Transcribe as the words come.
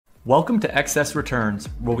Welcome to Excess Returns,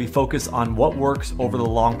 where we focus on what works over the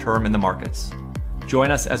long term in the markets.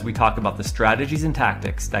 Join us as we talk about the strategies and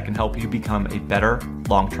tactics that can help you become a better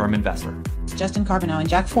long-term investor. Justin Carbonell and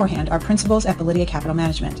Jack Forehand are principals at Validia Capital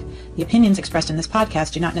Management. The opinions expressed in this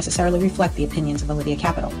podcast do not necessarily reflect the opinions of Validia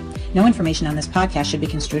Capital. No information on this podcast should be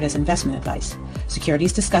construed as investment advice.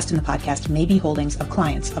 Securities discussed in the podcast may be holdings of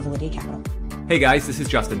clients of Validia Capital. Hey guys, this is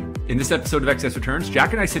Justin. In this episode of Excess Returns,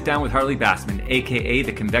 Jack and I sit down with Harley Bassman, aka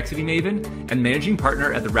the Convexity Maven and managing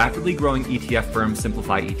partner at the rapidly growing ETF firm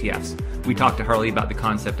Simplify ETFs. We talk to Harley about the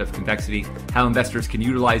concept of convexity, how investors can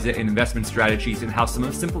utilize it in investment strategies, and how some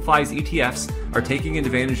of Simplify's ETFs are taking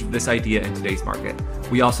advantage of this idea in today's market.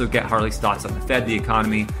 We also get Harley's thoughts on the Fed, the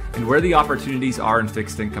economy, and where the opportunities are in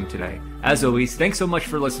fixed income today. As always, thanks so much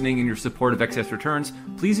for listening and your support of Excess Returns.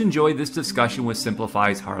 Please enjoy this discussion with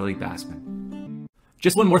Simplify's Harley Bassman.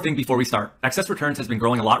 Just one more thing before we start. Excess Returns has been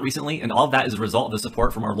growing a lot recently, and all of that is a result of the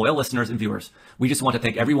support from our loyal listeners and viewers. We just want to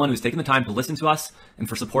thank everyone who's taken the time to listen to us and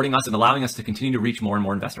for supporting us and allowing us to continue to reach more and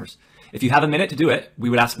more investors. If you have a minute to do it, we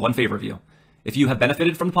would ask one favor of you. If you have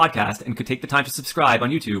benefited from the podcast and could take the time to subscribe on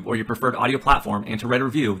YouTube or your preferred audio platform and to write a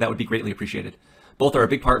review, that would be greatly appreciated. Both are a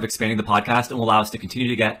big part of expanding the podcast and will allow us to continue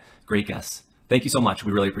to get great guests. Thank you so much.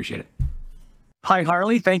 We really appreciate it. Hi,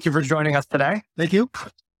 Harley. Thank you for joining us today. Thank you.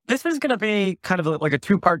 This is going to be kind of like a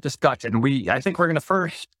two-part discussion. I think we're going to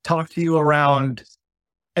first talk to you around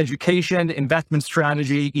education, investment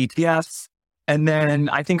strategy, ETFs. And then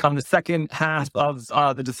I think on the second half of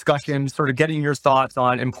the discussion, sort of getting your thoughts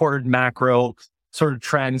on important macro sort of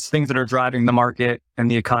trends, things that are driving the market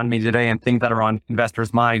and the economy today and things that are on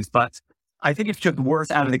investors' minds. But I think it's just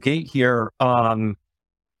worth out of the gate here,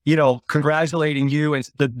 congratulating you and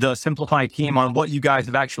the Simplify team on what you guys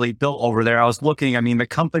have actually built over there. I was looking, the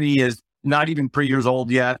company is not even 3 years old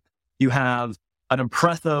yet. You have an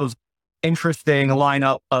impressive, interesting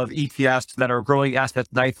lineup of ETFs that are growing assets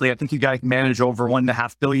nicely. I think you guys manage over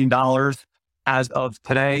 $1.5 billion as of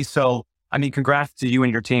today. So, congrats to you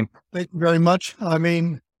and your team. Thank you very much.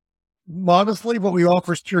 Modestly, what we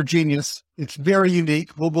offer is pure genius. It's very unique.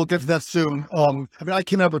 We'll get to that soon. I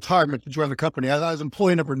came out of retirement to join the company. I was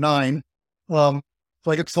employee number 9. So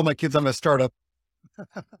I get to tell my kids I'm a startup.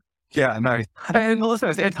 Yeah, nice. And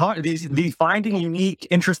listen, it's hard. These finding unique,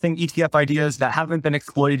 interesting ETF ideas that haven't been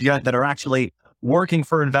exploited yet that are actually working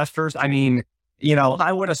for investors. I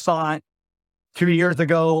would have thought 2 years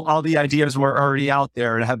ago, all the ideas were already out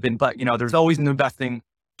there and have been, but there's always in investing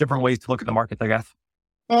different ways to look at the markets, I guess.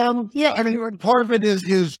 Part of it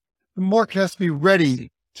is the market has to be ready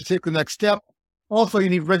to take the next step. Also, you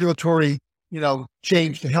need regulatory,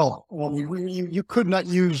 change to help. You could not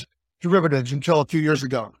use derivatives until a few years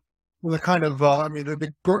ago. Well, the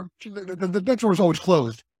big door was always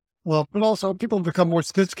closed. Well, but also people have become more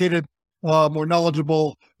sophisticated, more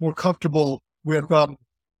knowledgeable, more comfortable with, I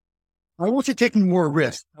won't say taking more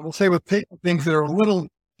risk. I will say with things that are a little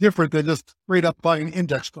different than just straight up buying an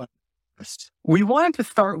index fund. We wanted to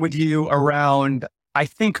start with you around, I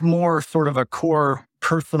think, more sort of a core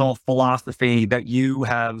personal philosophy that you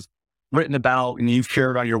have written about and you've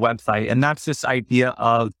shared on your website. And that's this idea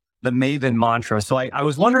of the Maven mantra. So I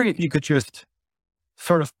was wondering if you could just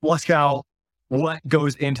sort of flesh out what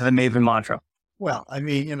goes into the Maven mantra. Well,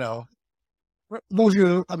 those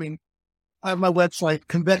are, I have my website,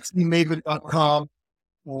 convexitymaven.com.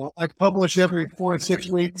 I publish every 4 to 6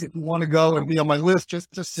 weeks. If you want to go and be on my list,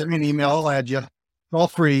 just send me an email. I'll add you. It's all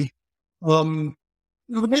free. The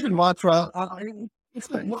Maven mantra,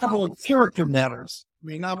 it's a level of character matters.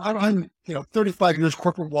 I'm 35 years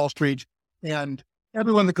corporate Wall Street, and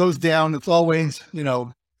everyone that goes down, it's always,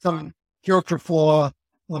 some character flaw.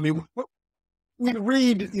 We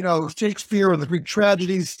read, Shakespeare and the Greek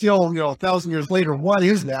tragedies still, 1,000 years later. Why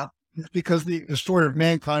is that? It's because the story of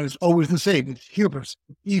mankind is always the same. It's hubris,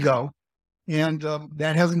 ego. And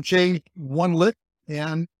that hasn't changed one lick.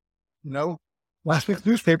 And, last week's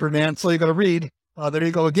newspaper, man, so you got to read. There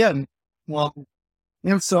you go again. Well,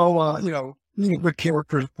 and so, being a good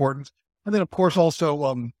character is important. And then, of course,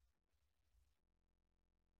 also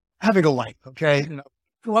having a life, okay?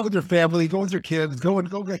 Go out with your family, go with your kids, go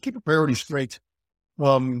keep your priorities straight.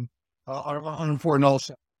 Are important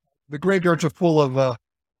also. The graveyards are full of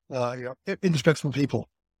indispensable people.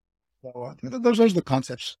 So those are the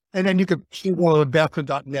concepts. And then you could see one of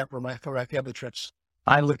Bathman.net for my family trips.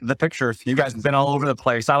 I looked at the pictures. You guys have been all over the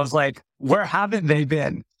place. I was like, where haven't they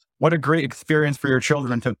been? What a great experience for your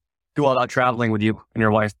children to do all that traveling with you and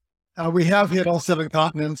your wife. We have hit all 7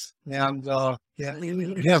 continents, and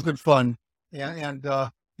it has been fun. And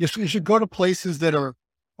you should go to places that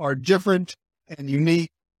are different and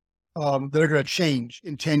unique, that are going to change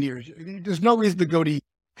in 10 years. There's no reason to go to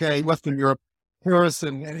Okay. Western Europe, Paris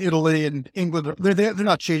and Italy and England, they're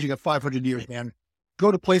not changing at 500 years, man.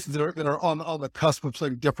 Go to places that are on the cusp of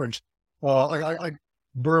something different, like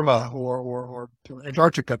Burma or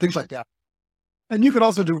Antarctica, things like that. And you could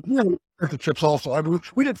also do trips also. I mean,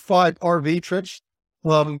 we did 5 RV trips.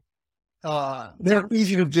 They're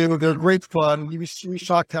easy to do. They're great fun. We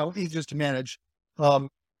shocked how easy it is to manage.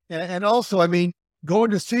 And also, I mean,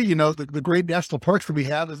 going to see, the great national parks that we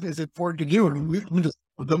have is important to do. And we just,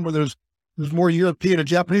 where there's more European and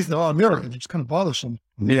Japanese than all Americans. It's kind of bothersome.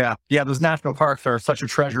 Yeah. Yeah. Those national parks are such a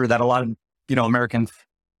treasure that a lot of, Americans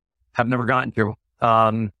have never gotten to.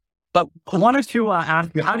 But I wanted to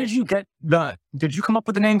ask you, how did you come up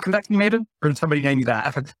with the name Convexity Maven, or did somebody name you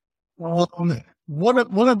that?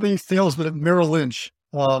 One of the salesmen at Merrill Lynch,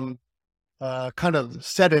 kind of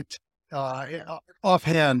said it,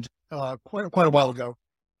 offhand, quite a while ago.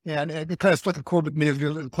 And it kind of struck a chord with me as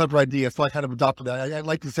a clever idea. So I kind of adopted that. I'd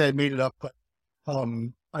like to say I made it up, but,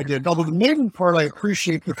 I did. Although the Maven part I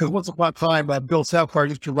appreciate, because once upon a time, Bill Southcard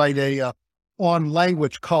used to write a, on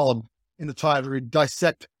language column in the Times where he'd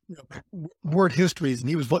dissect word histories, and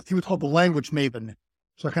he was called the language maven.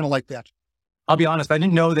 So I kind of like that. I'll be honest, I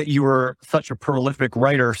didn't know that you were such a prolific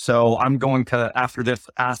writer. So I'm going to, after this,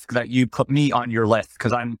 ask that you put me on your list,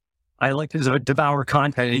 because I like to devour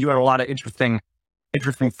content, and you had a lot of interesting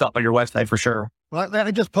stuff on your website for sure. Well,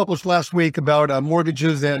 I just published last week about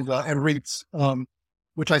mortgages and REITs,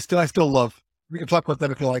 which I still love. We can talk about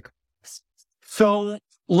that if you like. So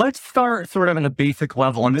let's start sort of in a basic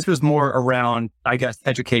level. And this is more around, I guess,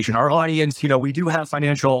 education. Our audience, we do have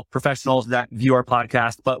financial professionals that view our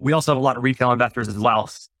podcast, but we also have a lot of retail investors as well.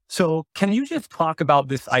 So can you just talk about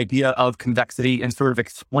this idea of convexity and sort of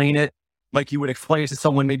explain it like you would explain it to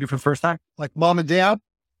someone maybe for the first time? Like mom and dad?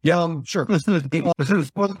 Yeah. Sure. This is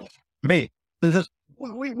me.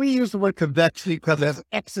 We use the word convexity because it has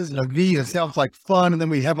X's and a V. It sounds like fun. And then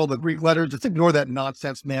we have all the Greek letters. Just ignore that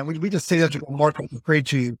nonsense, man. We just say that to market great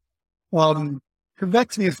to you.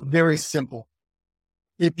 Convexity is very simple.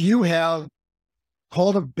 If you have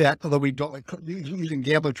called a bet, although we don't like using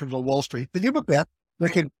gambling terms on Wall Street, then you have a bet that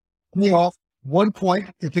can pay off 1 point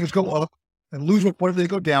if things go up and lose 1 point if they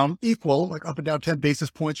go down, equal, like up and down 10 basis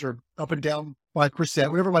points or up and down 5%,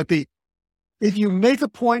 whatever it might be. If you make a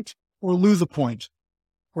point or lose a point,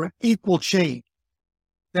 or an equal change,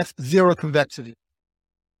 that's zero convexity.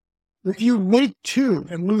 If you make 2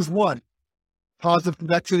 and lose 1, positive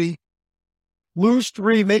convexity. Lose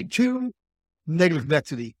 3, make 2, negative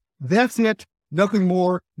convexity. That's it. Nothing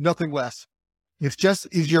more, nothing less. It's just,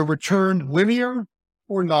 is your return linear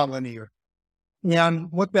or nonlinear? And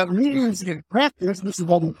what that means in practice, this is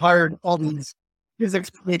why we hired all these physics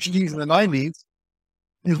PhDs in the 90s,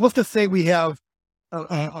 is let's just say we have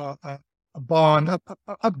a bond,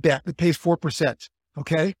 a bet that pays 4%,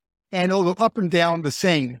 okay? And it'll go up and down the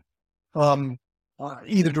same,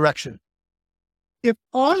 either direction. If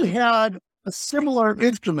I had a similar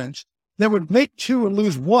instrument that would make 2 and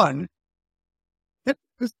lose 1, it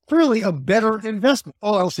is clearly a better investment,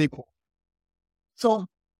 all else equal. So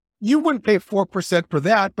you wouldn't pay 4% for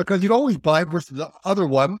that because you'd always buy it versus the other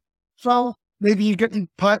one. So maybe you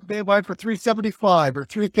buy for $3.75 or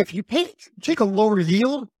 $3.50. You take a lower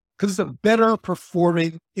yield because it's a better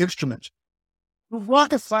performing instrument. The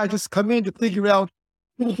rocket scientists come in to figure out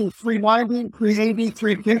 $3.90, $3.80,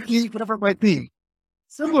 $3.50, whatever it might be.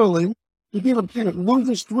 Similarly, if you have a thing that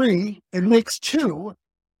loses 3 and makes 2,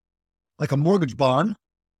 like a mortgage bond,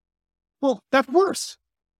 well, that's worse.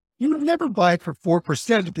 You would never buy it for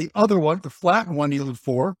 4% if the other one, the flat one, yielded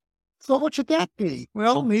 4. So what should that be?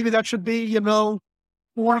 Well, maybe that should be, 4.25%,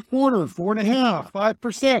 4.5%,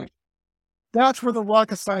 5%. That's where the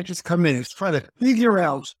rocket scientists come in, is trying to figure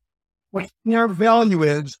out what their value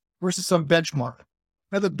is versus some benchmark.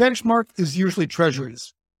 Now, the benchmark is usually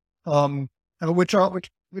treasuries, which are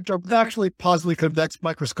actually positively convex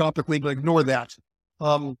microscopically, but ignore that.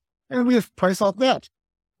 And we have price off that.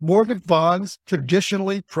 Mortgage bonds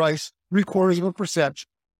traditionally price 0.75%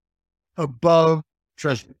 above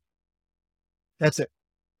treasury. That's it.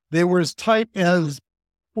 They were as tight as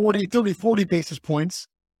 40 basis points,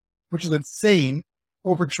 which is insane,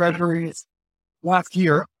 over treasuries last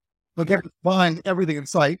year. But they're buying everything in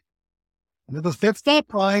sight. And if the Fed stopped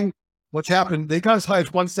buying, what's happened? They got as high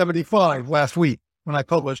as 175 last week when I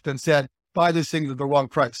published and said, buy these things at the wrong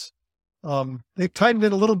price. They've tightened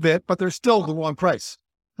it a little bit, but they're still the wrong price.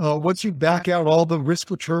 Once you back out all the risk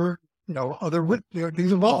return, other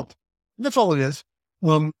things involved. And that's all it is.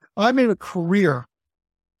 I made a career,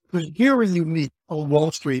 because here is unique on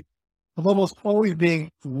Wall Street, of almost always being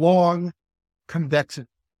long convexity,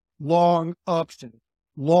 long option,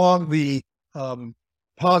 long the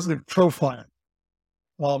positive profile.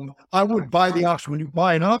 I would buy the option. When you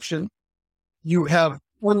buy an option, you have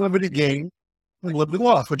unlimited gain, unlimited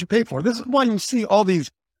loss, what you pay for. This is why you see all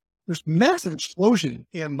these, there's massive explosion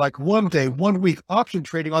in like 1 day, 1 week option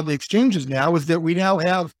trading on the exchanges now, is that we now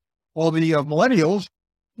have all the millennials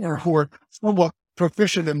who are somewhat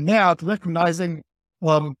proficient in math, recognizing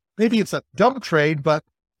maybe it's a dumb trade, but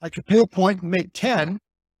I could pay a point and make 10,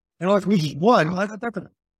 and all I can lose 1. That's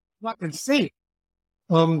not insane.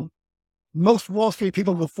 Most Wall Street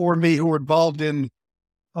people before me who were involved in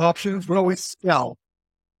options would always sell,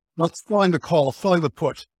 not selling the call, selling the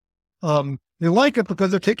put. They like it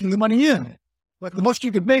because they're taking the money in, but the most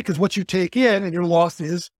you can make is what you take in, and your loss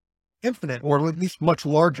is infinite, or at least much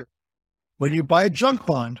larger. When you buy a junk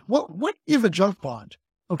bond, what is a junk bond?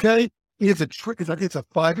 Okay, it's a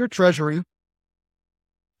 5-year treasury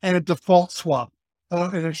and a default swap,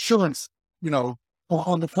 an insurance,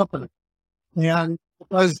 on the company. And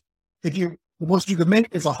because the most you can make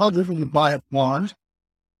is 100 when you buy a bond,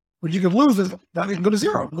 what you can lose is that you can go to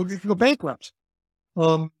 0. You can go bankrupt.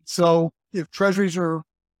 So if treasuries are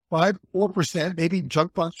 4%, maybe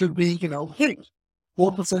junk bonds should be, hitting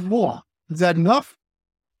 4% more. Is that enough?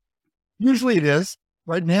 Usually it is.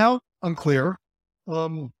 Right now, unclear.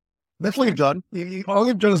 That's what you've done. All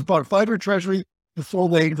you've done is bought a 5-year treasury, the full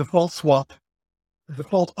name, default swap, the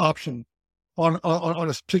default option on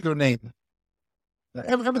a particular name.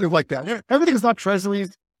 Everything like that. Everything is not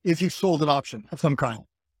treasuries if you sold an option of some kind.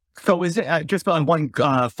 So is it, just on one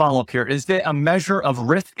follow-up here, is it a measure of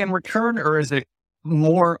risk and return, or is it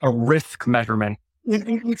more a risk measurement?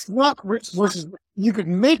 It's not risk versus, you could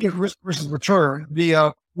make it risk versus return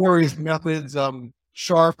via various methods,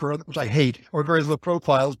 Sharpe, which I hate, or various other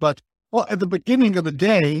profiles. But at the beginning of the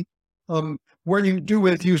day, what you do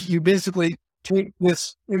is you basically take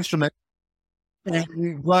this instrument and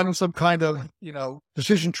you run some kind of,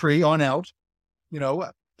 decision tree on out,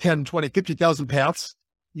 10, 20, 50,000 paths.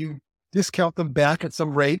 You discount them back at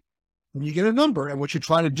some rate and you get a number. And what you're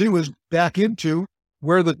trying to do is back into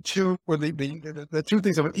where the two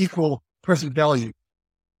things have an equal present value.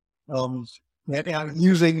 And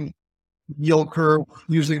using yield curve,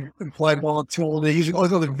 using implied volatility, using all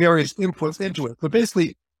the other various inputs into it. But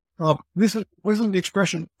basically, this is the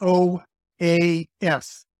expression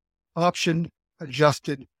OAS, option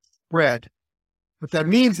adjusted spread. What that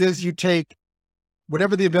means is you take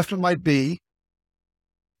whatever the investment might be,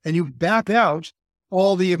 and you back out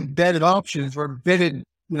all the embedded options or embedded,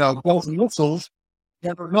 bells and whistles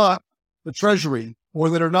that are not the treasury or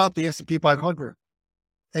that are not the S&P 500.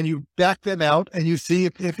 And you back them out and you see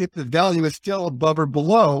if the value is still above or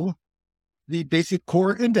below the basic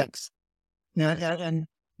core index. And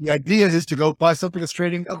the idea is to go buy something that's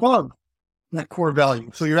trading above that core value.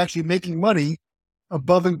 So you're actually making money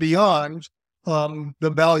above and beyond the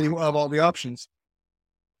value of all the options.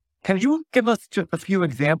 Can you give us just a few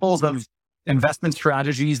examples of investment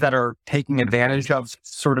strategies that are taking advantage of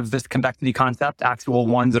sort of this convexity concept, actual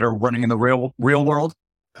ones that are running in the real world?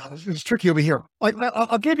 It's tricky over here.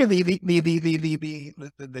 I'll give you the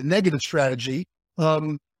negative strategy.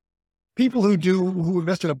 People who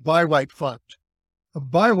invest in a buy right fund. A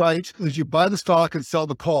buy right is you buy the stock and sell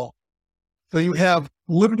the call. So you have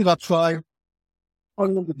limited upside,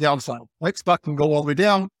 unlimited downside. Right, stock can go all the way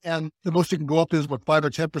down, and the most you can go up is 5 or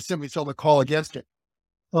 10%. We sell the call against it.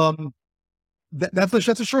 That's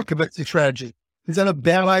a short convexity strategy. Is that a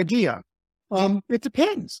bad idea? It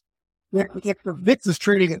depends. If the VIX is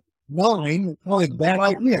trading at 9, it's probably a bad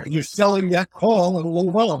idea. You're selling that call at a low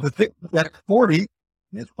level. The VIX at 40,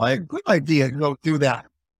 it's probably a good idea to go do that.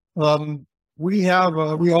 We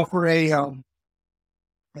offer an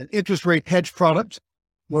interest rate hedge product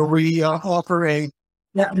where we offer a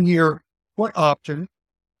 7-year put option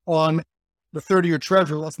on the 30-year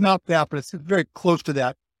treasury. That's not that, but it's very close to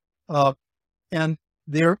that. And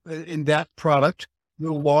there in that product,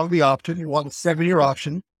 you long the option, you want a 7-year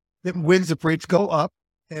option that wins if rates go up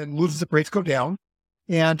and loses if rates go down.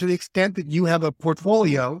 And to the extent that you have a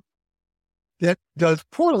portfolio that does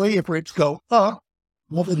poorly if rates go up,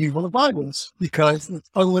 well, then you want to buy this because it's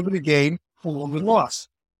unlimited gain, unlimited loss.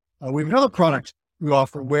 We have another product we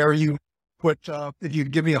offer where you put, if you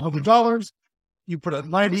give me $100, you put a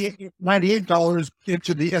 $98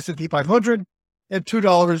 into the S&P 500 and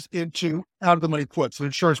 $2 into out of the money puts, an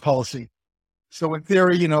insurance policy. So in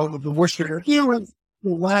theory, the worst figure here will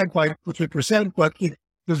lag by 3%, but if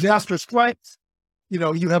disaster strikes,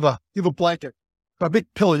 you have a blanket, a big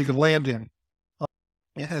pillow you can land in.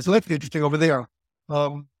 So that's interesting over there.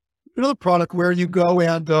 Another product where you go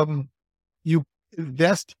and you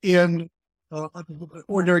invest in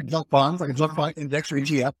ordinary junk bonds, like a junk bond index or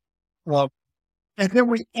ETF, And then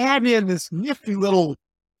we add in this nifty little,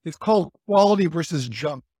 it's called quality versus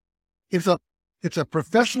junk. It's a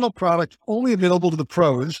professional product only available to the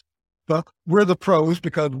pros, but we're the pros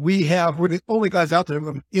because we're the only guys out there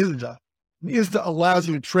with ISDA. ISDA allows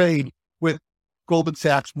you to trade with Goldman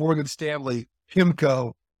Sachs, Morgan Stanley,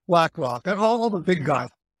 PIMCO, BlackRock, and all the big guys.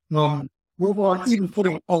 We're even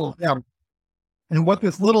putting all of them. And what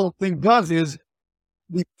this little thing does is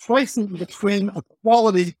the pricing between a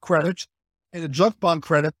quality credit and a junk bond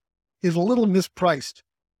credit is a little mispriced.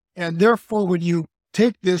 And therefore, when you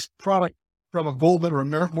take this product from a Goldman or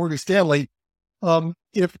a Morgan Stanley,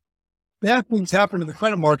 if bad things happen in the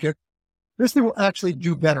credit market, this thing will actually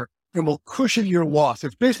do better and will cushion your loss.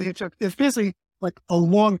 It's basically like a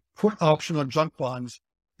long put option on junk bonds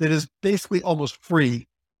that is basically almost free.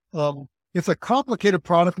 It's a complicated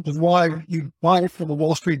product, which is why you buy it from a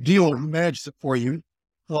Wall Street dealer who manages it for you.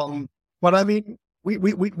 But I mean,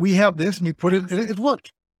 we have this and we put it, and it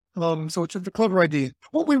worked. So it's a clever idea.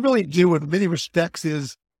 What we really do in many respects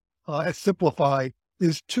is, at Simplify,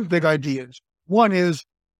 is two big ideas. One is,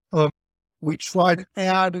 we try to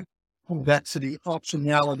add convexity,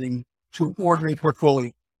 optionality to an ordinary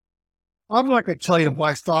portfolio. I'm not going to tell you to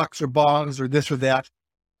buy stocks or bonds or this or that.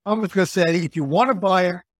 I'm just going to say, if you want to buy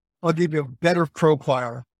it, I'll give you a better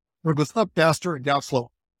profile where it goes up faster and down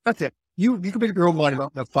slow. That's it. You can make your own mind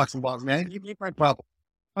about stocks and bonds, man. You make my problem.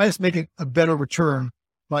 I just make it a better return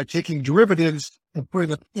by taking derivatives and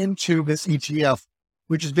putting them into this ETF,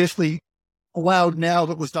 which is basically allowed now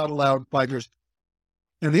that was not allowed 5 years ago.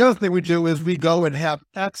 And the other thing we do is we go and have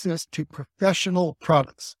access to professional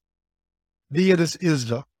products via this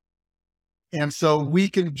ISDA. And so we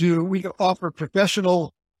can offer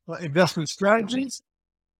professional investment strategies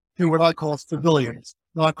to what I call civilians,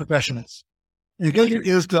 non-professionals. And getting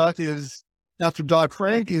ISDA is, after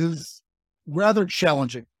Dodd-Frank, is rather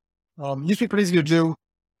challenging. Used to be pretty easy to do.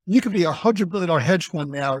 You could be $100 billion hedge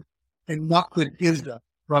fund now and not get ISDA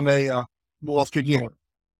from a Wall Street dealer.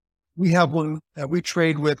 We have one that we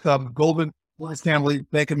trade with Goldman, Morgan Stanley,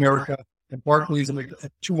 Bank of America, and Barclays, and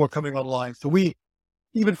two more coming online. So we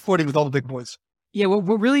even footing with all the big boys. Yeah,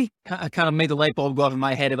 what really kind of made the light bulb go off in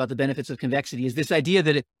my head about the benefits of convexity is this idea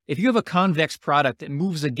that if you have a convex product that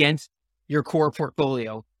moves against your core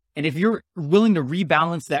portfolio, and if you're willing to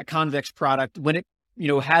rebalance that convex product when it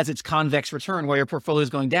has its convex return while your portfolio is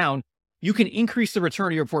going down, you can increase the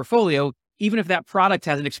return of your portfolio even if that product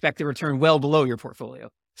has an expected return well below your portfolio.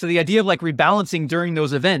 So the idea of like rebalancing during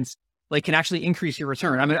those events can actually increase your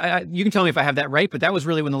return. I mean, you can tell me if I have that right, but that was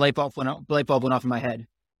really when the light bulb went off in my head.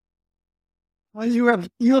 Well, you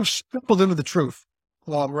have stumbled into the truth,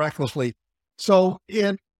 miraculously. So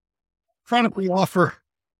in Chronic, we offer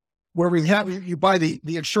where you buy the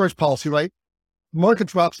insurance policy, right? Market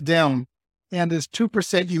drops down, and there's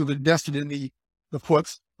 2% you've invested in the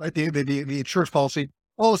puts, right? The insurance policy.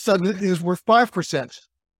 All of a sudden, it is worth 5%.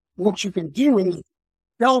 What you can do is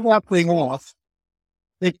sell that thing off,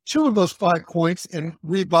 take 2 of those 5 points and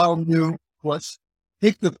rebuy new puts,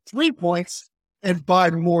 take the 3 points and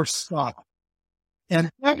buy more stock. And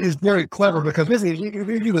that is very clever because basically,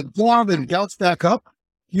 if you would down and bounce back up,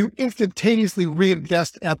 you instantaneously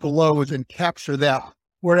reinvest at the lows and capture that.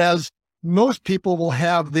 Whereas most people will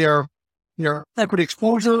have their equity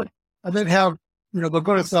exposure and then have, they'll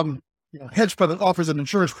go to some hedge fund that offers an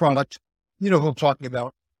insurance product. You know who I'm talking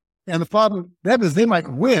about. And the problem then is they might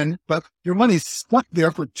win, but your money's stuck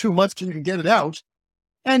there for 2 months till you can get it out.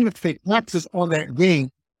 And you have to pay taxes on that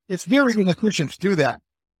gain. It's very inefficient to do that.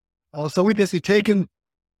 So we've basically taken,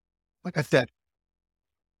 like I said,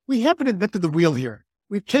 we haven't invented the wheel here.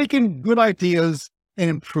 We've taken good ideas and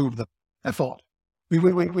improved them. That's all. We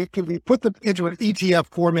put them into an ETF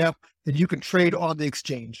format that you can trade on the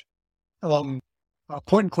exchange. Point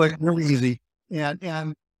and click, really easy.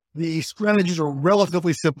 And the strategies are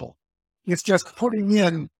relatively simple. It's just putting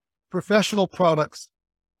in professional products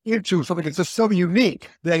into something that's just so unique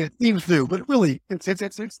that it seems new, but really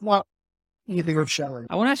it's not anything earth shattering.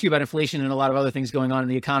 I want to ask you about inflation and a lot of other things going on in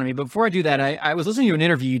the economy. But before I do that, I was listening to an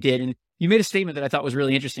interview you did, and you made a statement that I thought was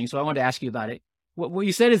really interesting. So I wanted to ask you about it. What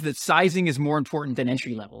you said is that sizing is more important than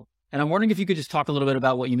entry level. And I'm wondering if you could just talk a little bit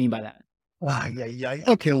about what you mean by that. Yeah.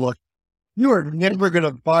 Okay, look, you are never going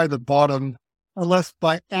to buy the bottom unless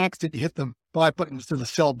by accident you hit the buy button instead of the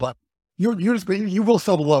sell button. You will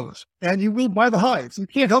sell the lows and you will buy the highs. You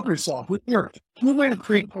can't help yourself. We're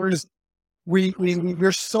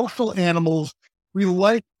social animals. We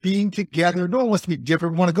like being together. No one wants to be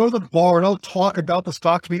different. We want to go to the bar and all talk about the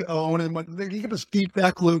stocks we own and you get this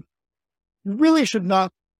feedback loop. You really should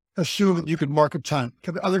not assume that you can market time.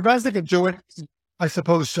 Are there guys that can do it? I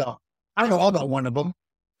suppose so. I know I'm not one of them.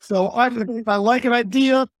 So if I like an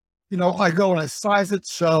idea, I go and I size it.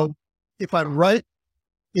 So if I'm right,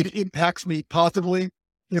 it impacts me positively.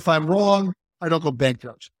 If I'm wrong, I don't go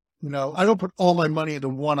bankrupt. I don't put all my money into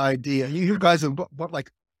one idea. You hear guys who put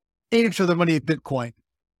like 80% of their money in Bitcoin.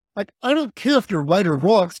 Like, I don't care if you're right or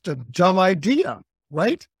wrong. It's a dumb idea,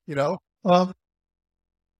 right? My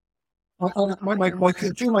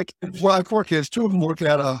kids, I have 4 kids, 2 of them work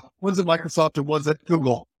at, one's at Microsoft and one's at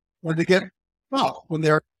Google. When they get, when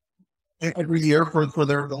they're every year for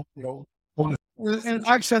their, bonus. And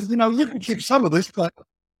I says, you can keep some of this, but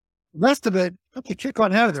the rest of it, let the kick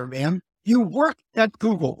on out of there, man. You work at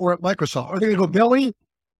Google or at Microsoft. Are they going to go belly?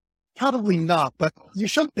 Probably not, but you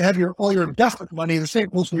shouldn't have all your investment money in the same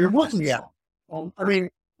place where you're working at.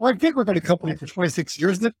 I did work at a company for 26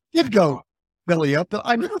 years that did go belly up, but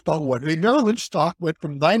I never thought would. Merrill Lynch stock went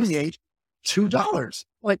from 98 to $2.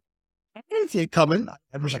 Like, I didn't see it coming.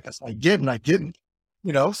 I wish I guess I did, and I didn't.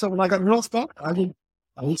 So when I got real stock, I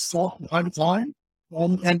would sell from time to time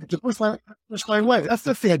and diversify my way. That's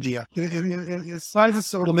the idea. Size it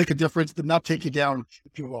so it'll make a difference, but not take you down,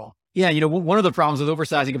 if you will. Yeah. One of the problems with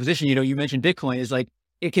oversizing a position, you mentioned Bitcoin, is like,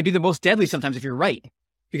 it can be the most deadly sometimes if you're right.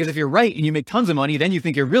 Because if you're right and you make tons of money, then you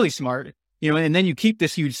think you're really smart, and then you keep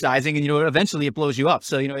this huge sizing and, eventually it blows you up.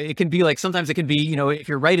 So, it can be like, sometimes it can be, if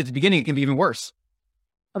you're right at the beginning, it can be even worse.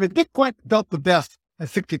 Bitcoin felt the best at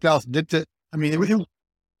 60,000, didn't it? It was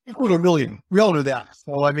 $1 million. We all knew that.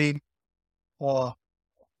 So,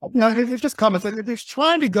 it's just comments. They're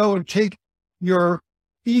trying to go and take your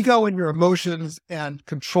ego and your emotions and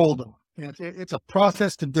control them. And it's a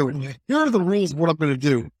process to do it. Here are the rules of what I'm going to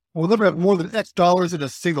do. We'll never have more than X dollars in a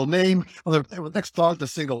single name, or X dollars in a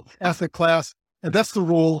single asset class. And that's the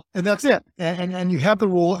rule. And that's it. And you have the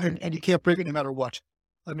rule and you can't break it no matter what.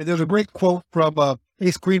 There's a great quote from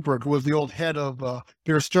Ace Greenberg, who was the old head of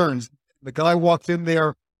Bear Stearns. The guy walks in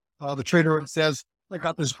there, the trader, and says, I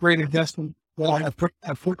got this great investment. Well, I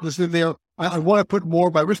put this in there. I want to put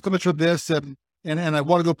more. My risk limits are this, and I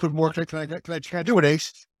want to go put more. Can I do it,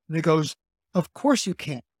 Ace? And he goes, of course you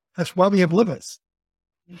can. That's why we have limits.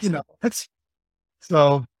 That's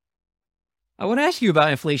so. I want to ask you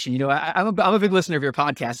about inflation. I'm a big listener of your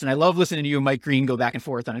podcast, and I love listening to you and Mike Green go back and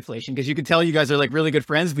forth on inflation, because you can tell you guys are like really good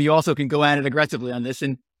friends, but you also can go at it aggressively on this.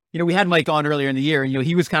 And, we had Mike on earlier in the year, and,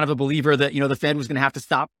 he was kind of a believer that, the Fed was going to have to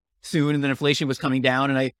stop soon, and then inflation was coming down.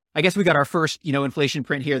 And I guess we got our first, inflation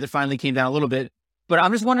print here that finally came down a little bit. But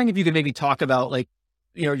I'm just wondering if you could maybe talk about, like,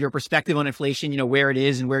 your perspective on inflation, where it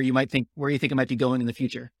is and where you think it might be going in the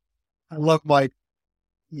future. I love Mike.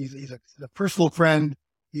 He's a personal friend.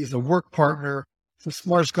 He's a work partner. He's the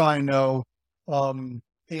smartest guy I know. And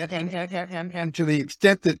to the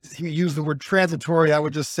extent that he used the word transitory, I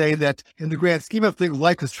would just say that in the grand scheme of things,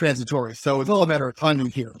 life is transitory. So it's all a matter of timing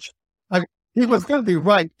here. He was going to be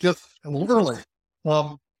right just literally.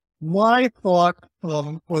 My thought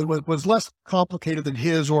was less complicated than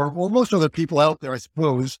his or most other people out there, I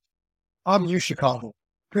suppose. I'm U Chicago.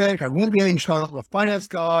 Okay, I wouldn't be in Chicago. I'm a finance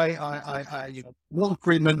guy. Milton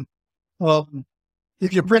Friedman.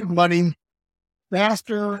 If you print money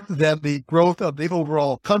faster than the growth of the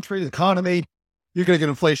overall country, the economy, you're going to get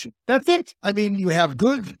inflation. That's it. You have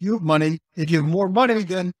goods, you have money. If you have more money,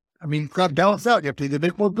 then, got to balance out. You have to either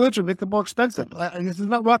make more goods or make them more expensive. This is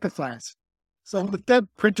not rocket science. So when the Fed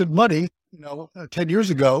printed money, 10 years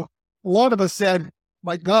ago, a lot of us said,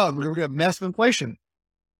 my God, we're going to have massive inflation.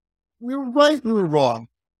 We were right, we were wrong.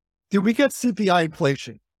 Did we get CPI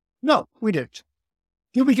inflation? No, we didn't.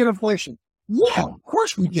 Did we get inflation? Yeah, of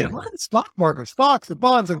course we did. Look at the stock market, stocks, the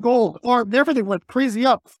bonds, the gold, everything went crazy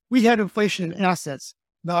up. We had inflation in assets,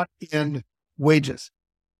 not in wages,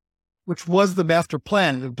 which was the master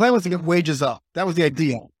plan. The plan was to get wages up. That was the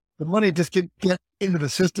idea. The money just get into the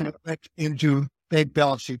system, into bank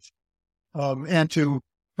balance sheets, and to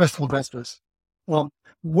rest investors.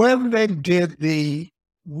 When they did the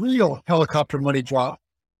real helicopter money drop,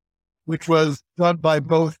 which was done by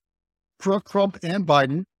both Trump and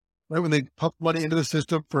Biden, right? When they pumped money into the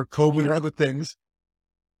system for COVID and other things,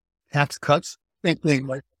 tax cuts, same thing,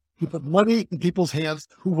 right? You put money in people's hands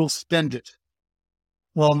who will spend it.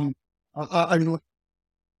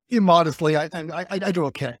 Immodestly, I do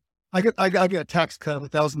okay. I get a tax cut of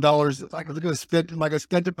 $1,000. Am I going to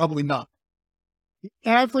spend it? Probably not. The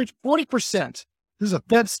average 40%, this is a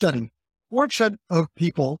Fed study, 40% of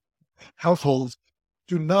people, households,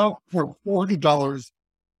 do not afford $40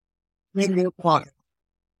 in their pocket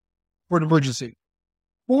for an emergency.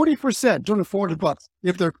 40% don't afford $40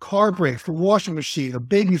 if their car breaks, the washing machine, a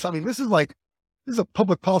baby. This is a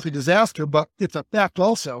public policy disaster, but it's a fact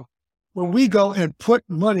also. When we go and put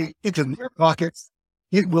money into their pockets,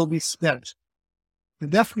 it will be spent.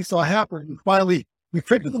 And that's what we saw happen. And finally, we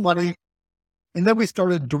printed the money, and then we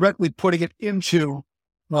started directly putting it into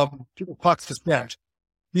people's pockets to spend.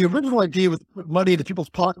 The original idea was to put money into people's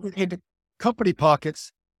pockets, into company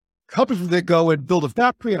pockets. Companies would then go and build a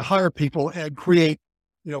factory and hire people and create,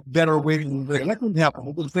 better wages. That didn't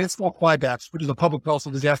happen. They stock buybacks, which is a public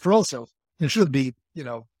policy disaster also. It should be,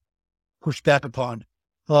 pushed back upon.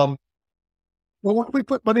 Well, when we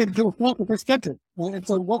put money into a pocket, we spent it. And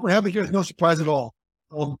so what we're having here is no surprise at all.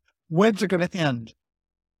 When's it going to end?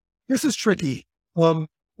 This is tricky.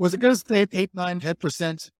 Was it going to stay at 8, 9,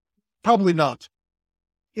 10%? Probably not.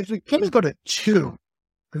 If it can go to 2,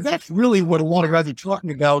 because that's really what a lot of guys are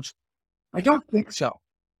talking about, I don't think so.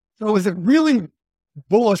 So is it really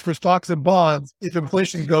bullish for stocks and bonds if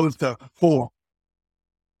inflation goes to 4?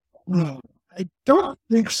 I don't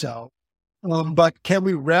think so. But can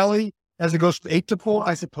we rally as it goes from 8 to 4?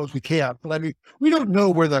 I suppose we can. But I mean, we don't know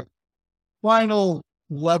where the final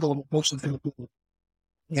level of inflation is going to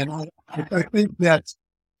be. And I think that,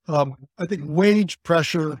 I think wage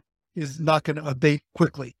pressure is not going to abate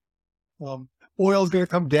quickly. Oil is going to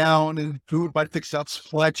come down and food might fix up,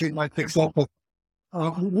 supply chain might fix up. But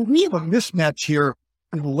we have a mismatch here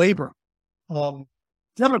in labor.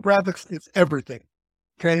 Demographics is everything.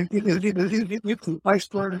 Okay. It's the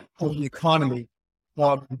iceberg of the economy.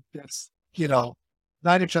 It's,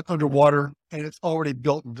 90% underwater, and it's already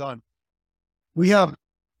built and done. We have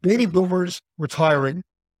baby boomers retiring,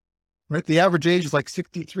 right? The average age is like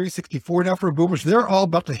 63, 64 now for boomers. They're all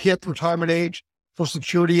about to hit retirement age, Social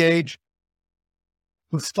Security age.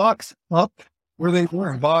 With stocks up where they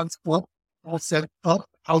were, bonds up, all set up,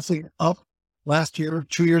 housing up last year,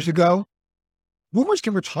 2 years ago, boomers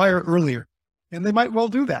can retire earlier, and they might well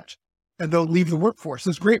do that. And they'll leave the workforce.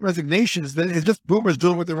 This great resignation is that it's just boomers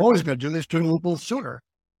doing what they're always going to do. They're just doing it a little sooner.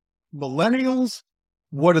 Millennials,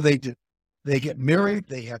 what do? They get married,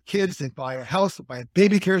 they have kids, they buy a house, they buy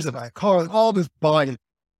baby carriers, they buy a car, all this buying.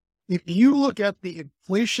 If you look at the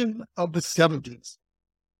inflation of the 70s,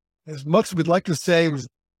 as much as we'd like to say it was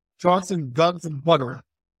Johnson, guns, and butter,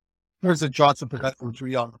 there's a Johnson professor, which we're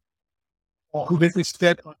young, who basically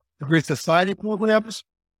spent the Great Society programs.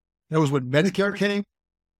 That was when Medicare came.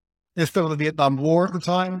 They spent on the Vietnam War at the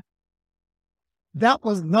time. That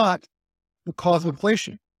was not the cause of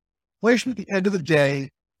inflation. Inflation at the end of the day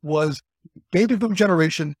was baby boom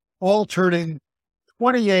generation, all turning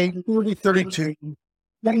 28, 30, 32,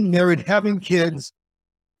 getting married, having kids,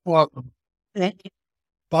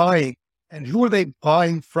 buying. And who are they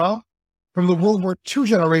buying from? From the World War II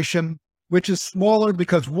generation, which is smaller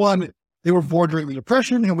because one, they were born during the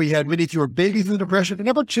Depression and we had many fewer babies in the Depression. And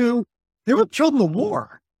number two, they were killed in the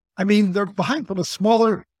war. I mean, they're behind from a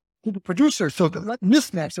smaller group of producers. So that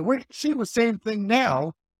mismatch. So we're seeing the same thing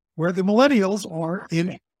now where the millennials are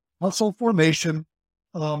in household formation,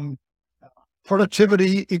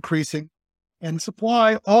 productivity increasing, and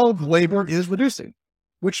supply of labor is reducing,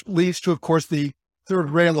 which leads to, of course, the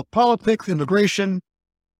third rail of politics, immigration,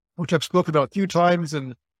 which I've spoken about a few times,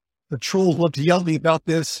 and the trolls love to yell at me about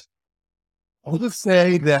this. I'll just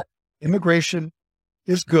say that immigration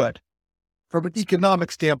is good from an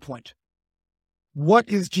economic standpoint. What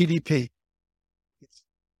is GDP? It's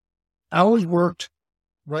hours worked,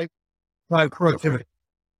 right, by productivity.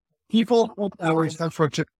 People, hours, times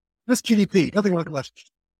productivity. This GDP, nothing less.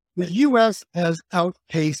 The U.S. has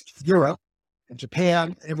outpaced Europe and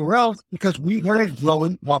Japan and everywhere else because we are a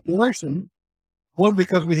growing population. One,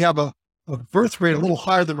 because we have a birth rate a little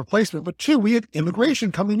higher than replacement, but two, we have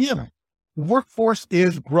immigration coming in. The workforce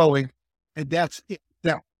is growing, and that's it.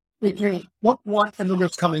 Now, what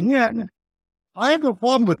immigrants coming in, I have no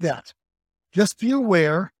problem with that. Just be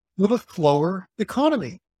aware of a slower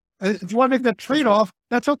economy. And if you want to make that trade-off,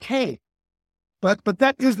 that's okay. But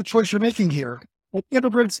that is the choice you're making here. What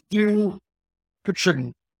immigrants do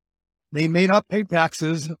contribute. They may not pay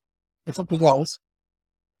taxes or something else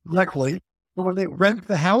directly, but when they rent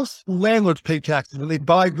the house, landlords pay taxes. When they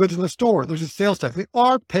buy goods in the store, there's a sales tax. They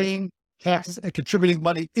are paying taxes and contributing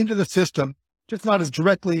money into the system, just not as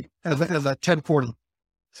directly as a 1040.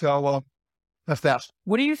 So that's that.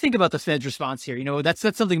 What do you think about the Fed's response here? That's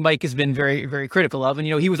something Mike has been very, very critical of. And,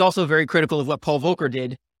 he was also very critical of what Paul Volcker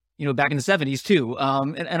did, back in the 70s too.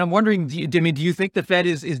 And I'm wondering, do you think the Fed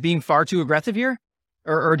is being far too aggressive here?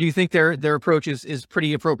 Or do you think their approach is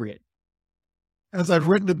pretty appropriate? As I've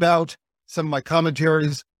written about some of my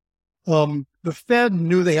commentaries, the Fed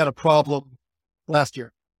knew they had a problem last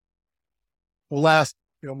year. Well,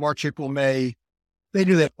 March, April, May, they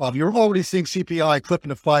knew that problem. You're already seeing CPI clipping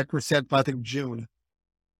to 5% by, I think, June.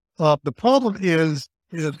 The problem is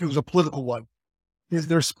it was a political one, is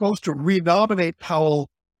they're supposed to renominate Powell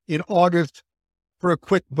in August for a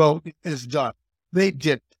quick vote is done. They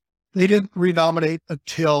didn't. They didn't renominate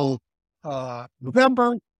until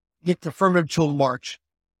November, get confirmed until March.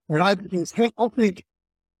 And I think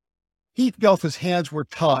he felt his hands were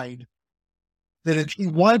tied, that if he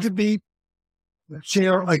wanted to be the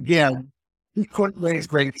chair again, he couldn't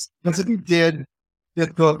raise rates. Because if he did, the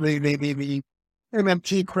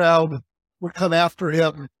MMT crowd would come after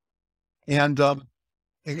him and I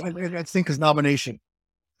think his nomination.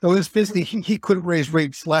 So it's basically, he couldn't raise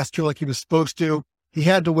rates last year like he was supposed to. He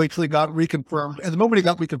had to wait till he got reconfirmed. And the moment he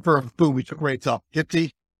got reconfirmed, boom, he took rates up.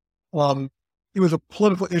 It was a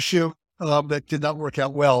political issue that did not work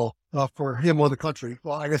out well for him or the country.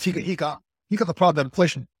 Well, I guess he got the problem of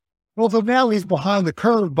inflation. Well, so now he's behind the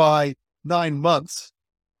curve by 9 months,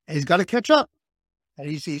 and he's got to catch up. And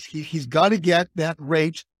he's got to get that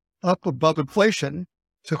rate up above inflation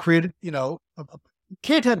to create, you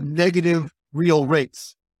can't have negative real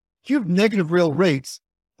rates. If you have negative real rates,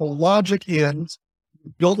 the logic is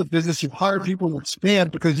you build a business, you hire people, you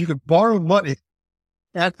expand because you can borrow money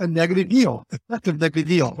at a negative yield, effective negative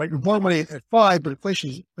yield, right? You borrow money at 5, but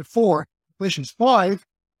inflation is at 4, inflation is 5,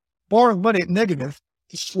 borrowing money at negative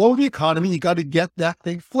to slow the economy, you got to get that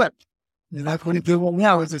thing flipped. And that's what he's doing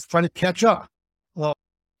now is just trying to catch up. Well,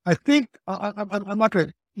 I think I'm not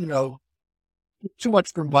going to, too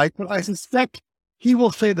much from Mike, but I suspect he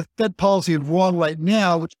will say the Fed policy is wrong right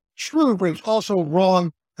now, which is true, but it's also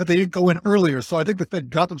wrong that they didn't go in earlier. So I think the Fed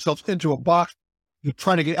got themselves into a box they're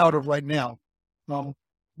trying to get out of right now.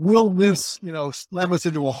 Will this, slam us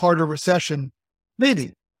into a harder recession?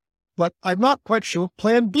 Maybe, but I'm not quite sure what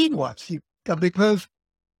Plan B was. Because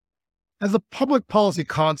as a public policy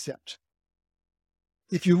concept,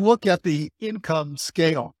 if you look at the income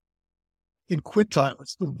scale in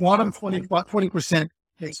quintiles, the bottom 20%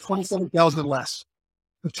 makes $27,000 less.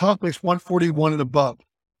 The top makes 141 and above.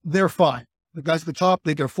 They're fine. The guys at the top,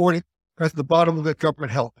 they get 40. Guys at the bottom will get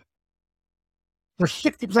government help. They're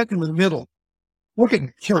 60% in the middle. We're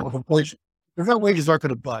getting killed with inflation. Their wages aren't going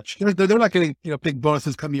to budge. They're not getting, big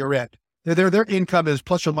bonuses come year end. Their income is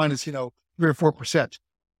plus or minus, 3 or 4%.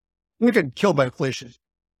 We're getting killed by inflation.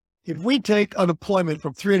 If we take unemployment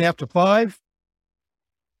from 3.5 to 5,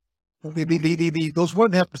 those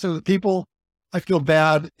 1.5% of the people, I feel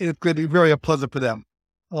bad. It's going to be very unpleasant for them.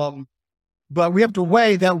 But we have to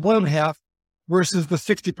weigh that 1.5 versus the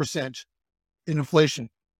 60% in inflation.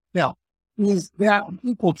 Now, is that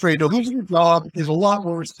equal trade? Losing your job is a lot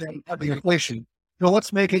worse than having inflation.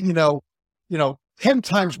 Let's make it, 10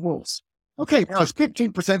 times worse. Okay, now it's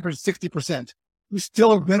 15% versus 60%. We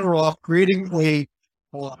still are better off creating a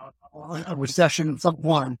recession in some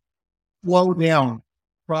one, slow down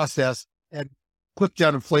process and clip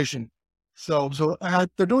down inflation. So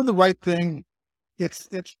they're doing the right thing. It's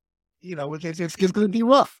going to be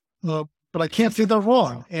rough, but I can't say they're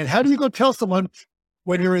wrong. And how do you go tell someone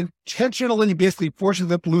when you're intentionally basically forcing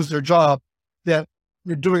them to lose their job that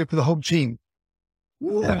you're doing it for the home team?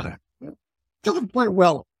 Yeah. Doesn't play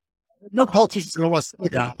well. No politicians going to want to say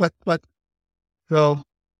that, but so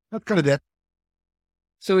that's kind of it.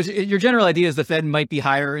 So your general idea is the Fed might be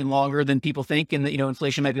higher and longer than people think, and that,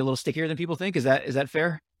 inflation might be a little stickier than people think. Is that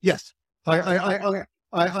fair? Yes.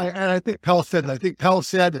 I think Powell said that. I think Powell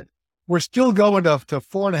said that we're still going to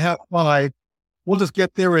 4.5, 5. We'll just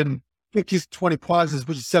get there in 50s, 25s,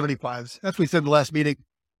 which is 75s. That's what he said in the last meeting.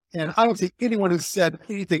 And I don't think anyone has said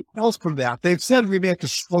anything else from that. They've said we may have to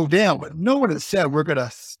slow down, but no one has said we're going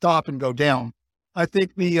to stop and go down. I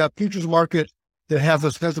think the futures market that has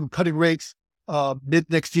them cutting rates mid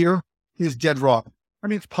next year is dead wrong. I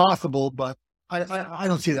mean, it's possible, but I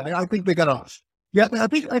don't see that. I think they got us. Yeah, I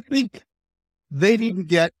think they need to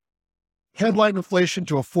get headline inflation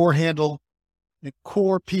to a 4 handle and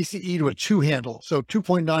core PCE to a 2 handle. So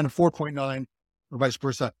 2.9 and 4.9 or vice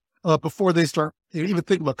versa, before they start even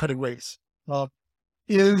thinking about cutting rates.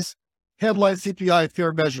 Is headline CPI a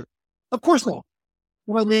fair measure? Of course not.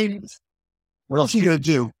 Well, I mean, what else are you going to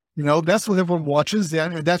do? That's what everyone watches,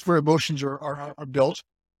 and that's where emotions are built.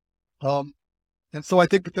 And so I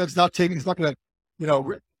think that's not taking, it's not going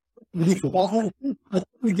to,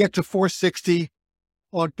 we get to 460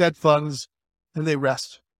 on Fed funds and they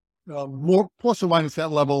rest. More plus or minus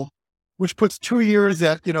that level, which puts 2 years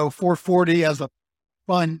at, 440 as a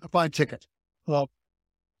fine ticket. Are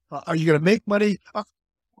you going to make money?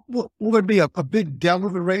 Will there be a big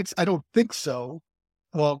downward in rates? I don't think so.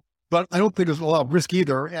 But I don't think there's a lot of risk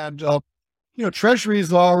either. And,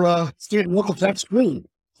 treasuries are state and local tax free.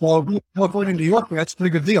 So California and New York, that's a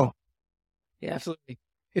pretty good deal. Yeah, absolutely.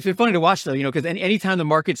 It's been funny to watch though, because anytime the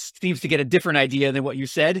market seems to get a different idea than what you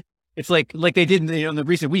said, it's like they did in the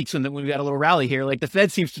recent weeks when we got a little rally here. Like the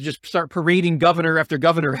Fed seems to just start parading governor after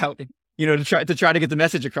governor out, to try to get the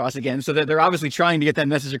message across again. So that they're obviously trying to get that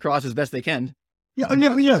message across as best they can. Yeah,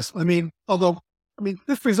 yes.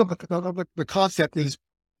 This brings up the concept is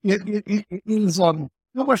it is not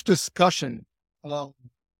much discussion.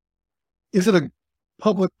 Is it a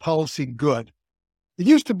public policy good? It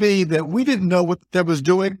used to be that we didn't know what the Fed was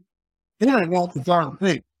doing. They didn't know the darn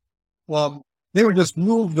thing. They would just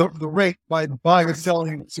move the rate by buying and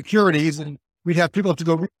selling securities, and we'd have people have to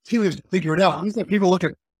go to figure it out. These are people look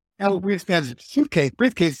at Alan Greenspan's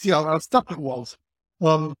briefcase, see how stuck it was.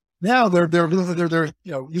 Now they're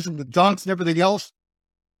using the dots and everything else.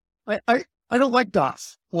 I don't like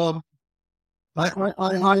dots. I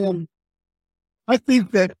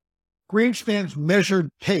think that Greenspan's measured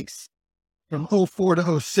pace from 04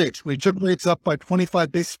 to 06, when he took rates up by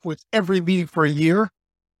 25 basis points every meeting for a year,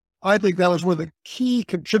 I think that was one of the key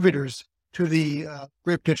contributors to the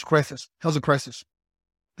Great Financial Crisis, housing crisis.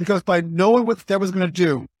 Because by knowing what the Fed was going to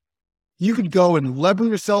do, you could go and lever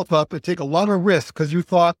yourself up and take a lot of risk because you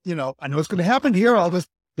thought, I know what's going to happen here. I'll just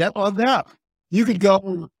bet on that. You could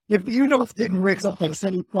go, if you know it's taking rates up by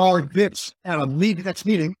 75 bits at a next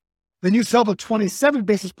meeting, then you sell the 27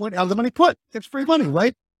 basis point out of the money put. It's free money,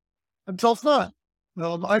 right? Until it's not.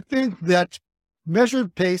 I think that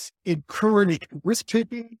measured pace encouraged risk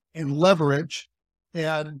taking and leverage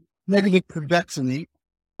and negative convexity.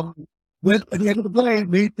 At the end of the day,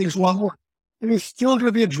 made things a lot more. And it's still going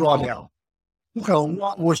to be a drawdown. Look how a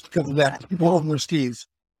lot worse because of that. People over their skis.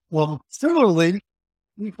 Similarly,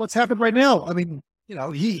 what's happened right now?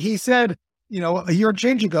 He said, a year and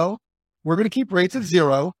change ago, we're going to keep rates at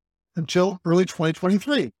zero until early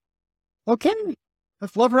 2023. Okay,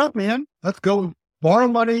 let's lever up, man. Let's go borrow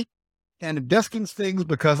money and invest in things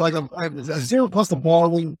because I have a zero plus the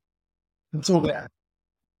borrowing and so that.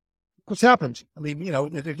 What's happened?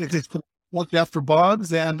 It's looked after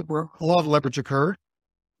bonds and where a lot of leverage occurred.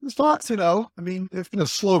 The stocks, it's been a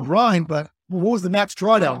slow grind, but what was the max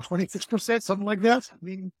drawdown? 26%, something like that?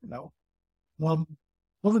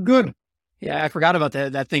 Wasn't good. Yeah, I forgot about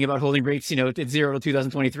that thing about holding rates, at zero to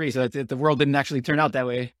 2023. So the world didn't actually turn out that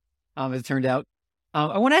way, as it turned out.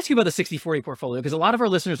 I want to ask you about the 60/40 portfolio, because a lot of our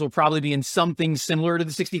listeners will probably be in something similar to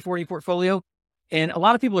the 60/40 portfolio. And a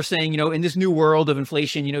lot of people are saying, in this new world of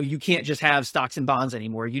inflation, you can't just have stocks and bonds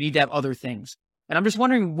anymore. You need to have other things. And I'm just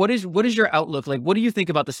wondering, what is your outlook? Like, what do you think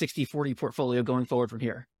about the 60/40 portfolio going forward from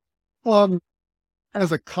here?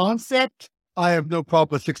 As a concept, I have no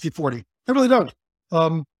problem with 60/40. I really don't.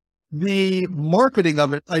 The marketing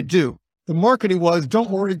of it, I do. The marketing was, don't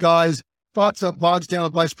worry, guys, thoughts up, bonds down,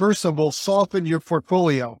 and vice versa will soften your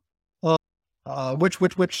portfolio, which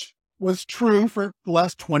was true for the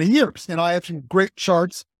last 20 years. And I have some great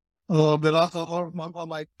charts on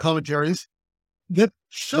my commentaries that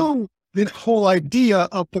show the whole idea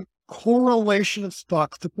of the correlation of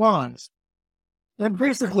stocks to bonds. And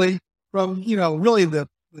basically, from, really the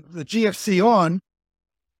GFC on,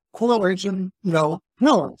 correlation,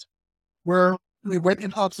 held, where they went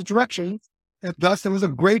in opposite directions. And thus, it was a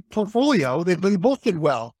great portfolio. They both did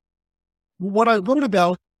well. What I learned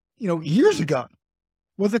about, years ago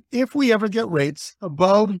was that if we ever get rates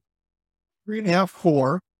above 3.5,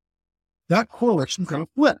 4, that correlation is going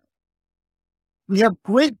to flip. We have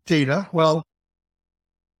great data. Well,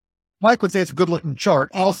 Mike would say it's a good looking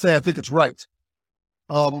chart. I'll say I think it's right.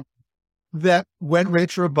 That when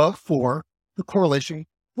rates are above 4, the correlation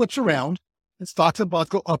flips around and stocks and bonds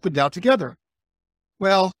go up and down together.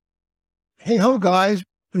 Well, hey ho, guys,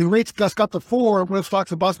 the rates just got to 4. What have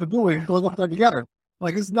stocks and bonds been doing? Going up and down together.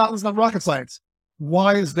 Like it's not rocket science.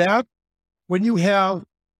 Why is that? When you have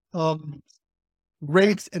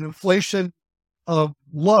rates and inflation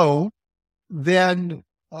low, then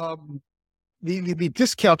the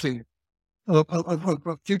discounting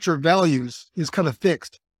of future values is kind of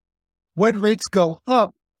fixed. When rates go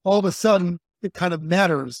up, all of a sudden it kind of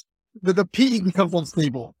matters. The PE becomes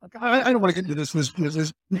unstable. I don't want to get into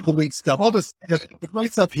this equal weight stuff. I'll just the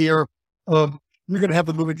rates up here. You're going to have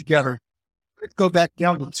them moving together. Let's go back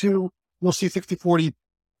down to 2. We'll see 60/40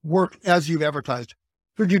 work as you've advertised.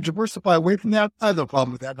 Could you diversify away from that? I have no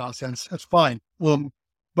problem with that nonsense. That's fine.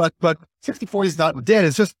 But 60/40 is not dead.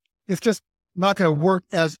 It's just not going to work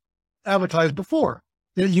as advertised before.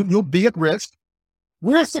 You'll be at risk.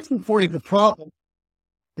 Where's 60/40 the problem?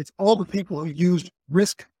 It's all the people who used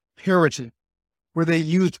risk parity, where they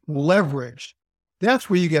used leverage. That's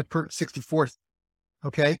where you get 60/40.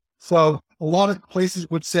 Okay. So a lot of places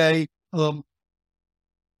would say, I'm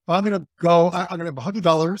going to have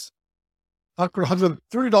 $100. I'll put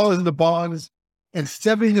 $130 into bonds and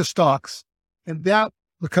 $70 into stocks. And that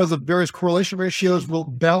because of various correlation ratios, will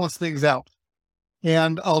balance things out.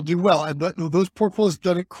 And I'll do well. And those portfolios have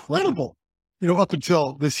done incredible, up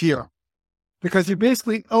until this year, because you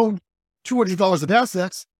basically own $200 of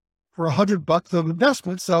assets for $100 of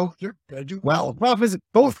investment. So you're going to do well. The problem is if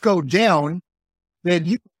both go down, then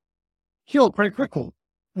you kill pretty quickly.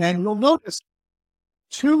 And you'll notice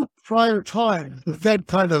 2 prior times the Fed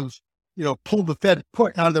kind of, pulled the Fed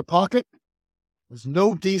put out of their pocket. There's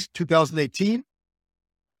no D's 2018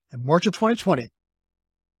 and March of 2020.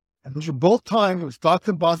 And those are both times when stocks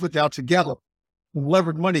and bonds went down together. And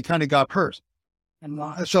levered money kind of got hurt. And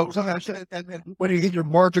so when you get your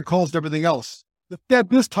margin calls and everything else, the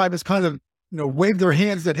Fed this time has kind of, waved their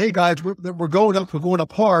hands that, hey guys, we're going up, we're going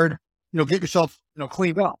up hard, get yourself,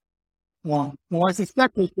 cleaned up. Well, I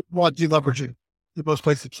suspect there's more deleveraging in most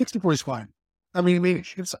places. 60-40 is fine. Away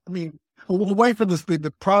from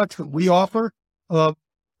the products that we offer, I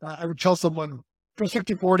would tell someone, go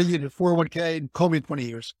 60-40 in your 401k and call me in 20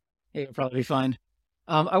 years. Yeah, it'll probably be fine.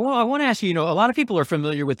 I want to ask you, a lot of people are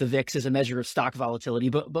familiar with the VIX as a measure of stock volatility,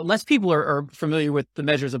 but less people are familiar with the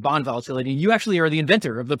measures of bond volatility. You actually are the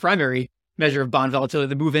inventor of the primary measure of bond volatility,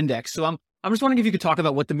 the MOVE Index. So I'm just wondering if you could talk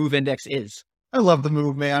about what the MOVE Index is. I love the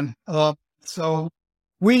MOVE, man. So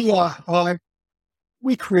we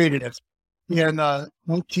created it in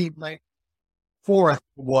 1994.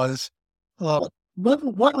 Was when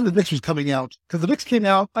the VIX was coming out, because the VIX came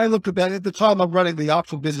out. I looked at that at the time. I'm running the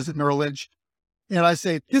optional business at Merrill Lynch. And I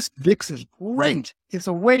say, this VIX is great. It's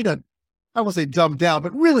a way to, I won't say dumb down,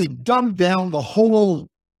 but really dumb down the whole,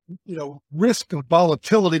 risk of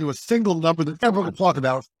volatility to a single number that everyone can talk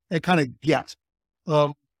about and kind of get.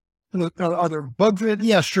 Are there bugs in it?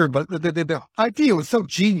 Yeah, sure. But the idea was so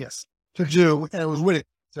genius to do, and it was winning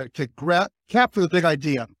to capture the big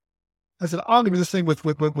idea. I said, I'll give you this thing with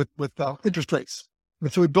interest rates.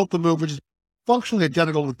 And so we built the MOVE, which is functionally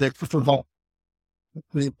identical to the VIX for vol.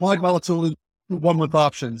 The applied volatility, one with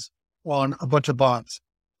options on a bunch of bonds.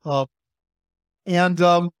 It's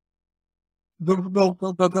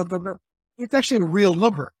actually a real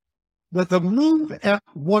number. But the MOVE at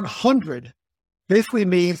 100 basically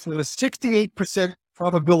means that a 68%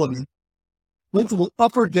 probability went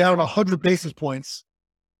up or down 100 basis points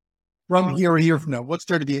from here or a year from now. What's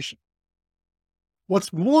their deviation?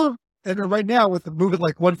 What's more, and right now with the MOVE at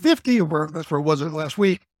like 150, or that's where it was last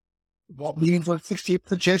week, what means like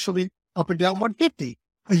 68% chance will be up and down 150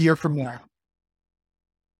 a year from now.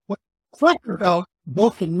 What's clever about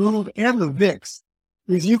both the MOVE and the VIX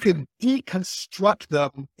is you can deconstruct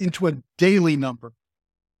them into a daily number,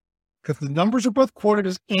 because the numbers are both quoted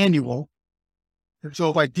as annual. And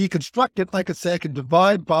so if I deconstruct it, I could say I can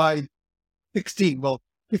divide by 16, well,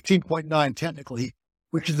 15.9 technically,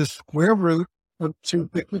 which is the square root of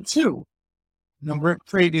 252, number of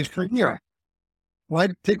trade days per year. Well,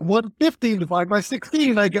 I take 150 and divide by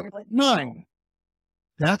 16, I get like 9.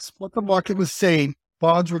 That's what the market was saying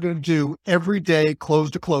bonds were going to do every day, close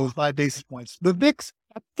to close, 5 basis points. The VIX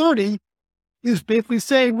at 30 is basically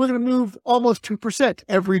saying we're going to move almost 2%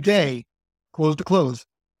 every day, close to close,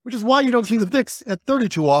 which is why you don't see the VIX at 30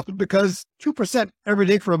 too often, because 2% every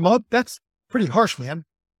day for a month, that's pretty harsh, man.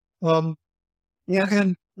 And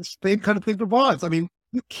the same kind of thing for bonds. I mean,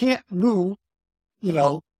 you can't move,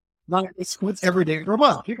 not it's every day for a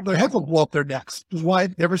month. Their head will blow up their necks, which is why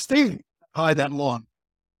it never stays high that long.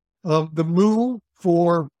 The move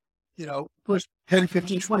for, first 10,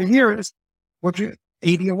 15, 20 years, 80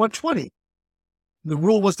 and 120. The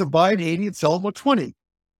rule was to buy at 80 and sell at 120.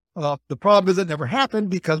 The problem is it never happened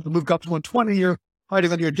because the move got to 120, you're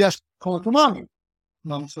hiding under your desk calling for money.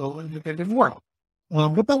 So it didn't work.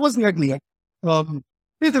 But that was the idea.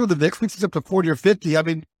 Anything with the VIX, it's up to 40 or 50. I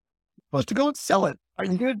mean, supposed to go and sell it. Are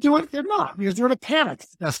you going to do it? You're not, because you're in a panic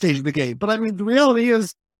at that stage of the game. But I mean, the reality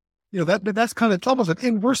is, that's kind of, it's almost an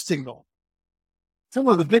inverse signal. Some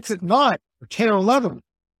of the VIX at 9 or 10 or 11.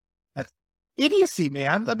 That's idiocy,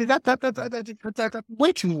 man. I mean, that's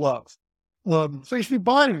way too low. So you should be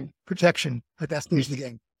buying protection at that stage of the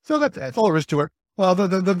game. So that's all there is to it. Well,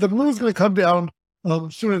 the move's going to come down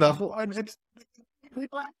soon enough. Well, it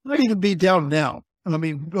might even be down now. I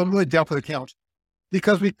mean, I'm really down for the count,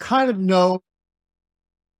 because we kind of know,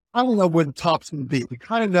 I don't know where the top's going to be. We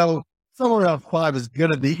kind of know somewhere around 5 is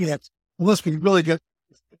going to be it, unless we really get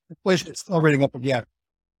inflation accelerating up again.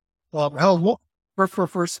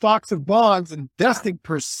 For stocks and bonds, investing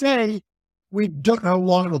per se, we don't know how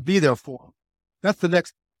long it'll be there for. That's the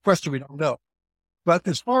next question we don't know. But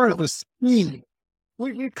as far as the speed,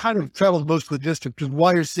 we kind of traveled most of the distance, which is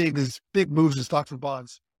why you're seeing these big moves in stocks and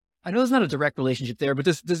bonds. I know there's not a direct relationship there, but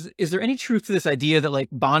is there any truth to this idea that like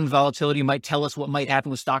bond volatility might tell us what might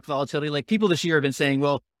happen with stock volatility? Like people this year have been saying,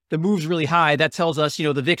 well, the move's really high. That tells us,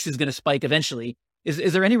 the VIX is going to spike eventually.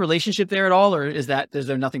 Is there any relationship there at all? Or is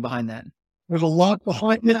there nothing behind that? There's a lot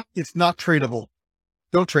behind it. It's not tradable.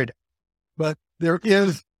 Don't trade it. But there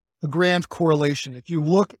is a grand correlation. If you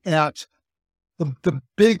look at the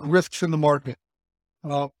big risks in the market,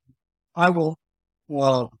 I will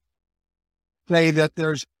say that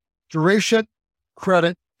there's duration,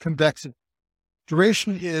 credit, convexity.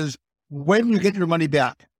 Duration is when you get your money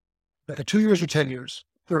back, like 2 years or 10 years,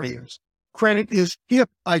 30 years. Credit is if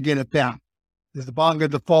I get it back. Is the bond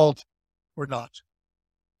going to default or not?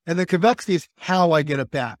 And the convexity is how I get it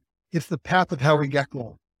back. It's the path of how we get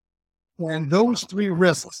going. And those three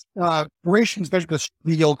risks, duration is measured by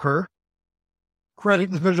the yield curve.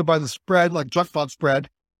 Credit is measured by the spread, like junk bond spread.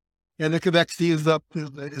 And the convexity is the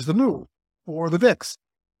move or the VIX.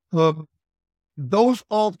 Those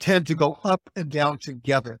all tend to go up and down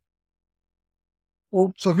together.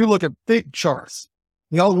 Well, so if you look at big charts,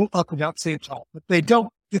 they all go up and down at the same time, but they don't.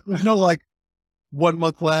 There's no like 1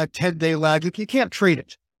 month lag, 10-day lag. You can't trade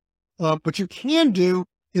it. But you can do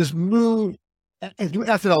is move and do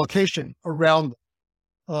asset allocation around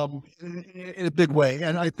in a big way.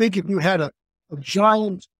 And I think if you had a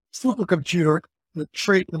giant supercomputer that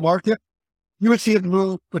trade the market, you would see it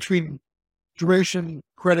move between duration,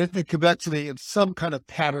 credit, and convexity in some kind of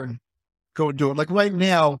pattern. Go and do it. Like right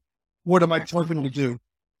now, what am I telling you to do?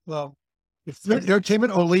 Well, it's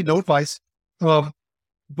entertainment only, no advice. But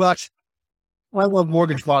I love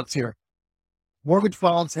mortgage bonds here. Mortgage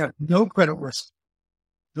bonds have no credit risk.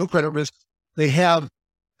 No credit risk. They have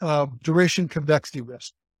duration convexity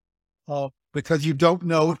risk because you don't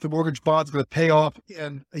know if the mortgage bond is going to pay off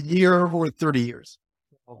in a year or 30 years.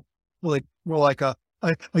 More like a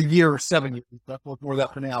year or 7 years. That's more of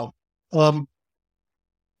that for now.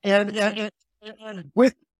 And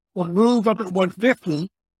with a move up at 150,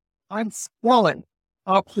 I'm selling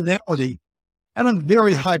optionality at a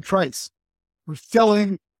very high price. We're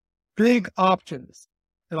selling big options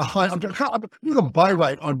at a high. I'm doing a buy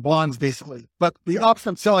right on bonds basically, but the option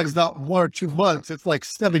I'm selling is not 1 or 2 months. It's like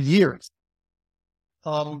 7 years.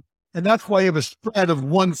 And that's why you have a spread of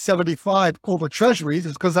 175 over treasuries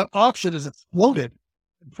is because that option is exploded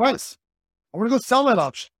in price. I'm going to go sell that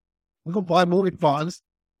option. I'm going to buy mortgage bonds,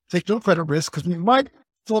 take no credit risk because we might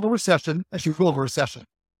still have a recession, actually will have a recession.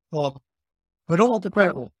 But I don't want the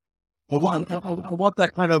credit risk. I want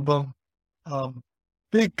that kind of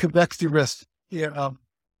big convexity risk. Yeah,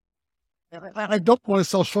 I don't want to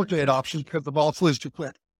sell short-dated options because the volatility is too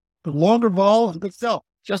quick. But longer vol is a good sell.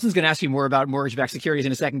 Justin's going to ask you more about mortgage-backed securities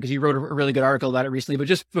in a second because you wrote a really good article about it recently. But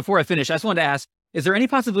just before I finish, I just wanted to ask, is there any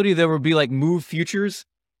possibility there will be like move futures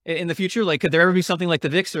in the future? Like, could there ever be something like the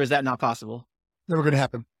VIX or is that not possible? Never going to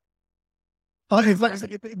happen.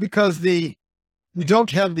 Because you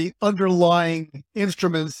don't have the underlying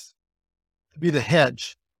instruments to be the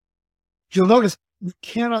hedge. You'll notice you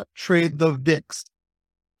cannot trade the VIX.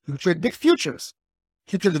 You can trade VIX futures.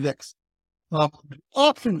 You can't trade the VIX.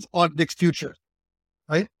 Options on VIX futures,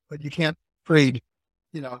 right? But you can't trade,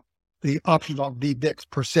 the options on the VIX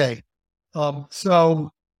per se.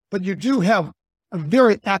 But you do have a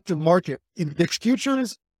very active market in VIX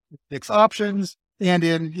futures, VIX options, and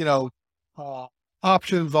in,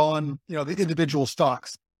 options on, the individual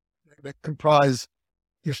stocks that comprise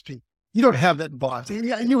your speed. You don't have that in bonds.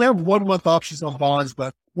 You have 1 month options on bonds,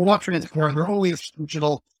 but we're not transparent. They're only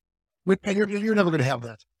institutional. And you're never going to have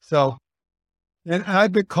that. So, and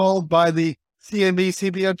I've been called by the CME,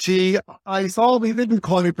 CBOT. They've been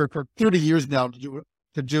calling me for 30 years now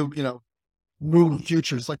to do, move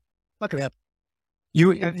futures. Like, not going to happen.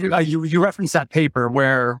 You referenced that paper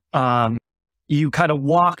where, you kind of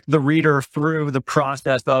walk the reader through the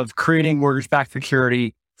process of creating mortgage-backed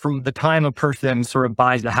security from the time a person sort of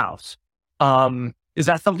buys the house. Is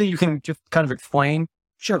that something you can just kind of explain?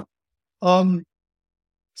 Sure.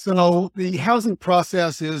 So the housing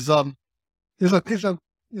process is a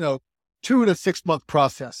 2 to 6 month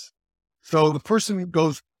process. So the person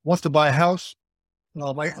wants to buy a house.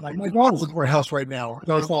 My daughter's looking for a house right now. My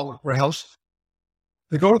daughter's looking for a house.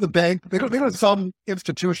 They go to the bank. They go to some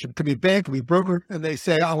institution. It could be a bank, it could be a broker, and they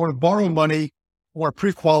say, I want to borrow money. I want to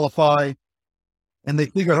pre-qualify. And they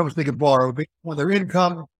figure out how much they can borrow, on their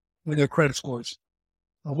income, and their credit scores.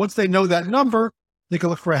 Once they know that number, they can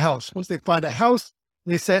look for a house. Once they find a house,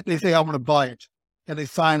 they say, I want to buy it. And they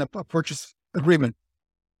sign a purchase agreement.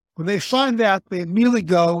 When they sign that, they immediately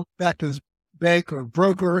go back to the bank or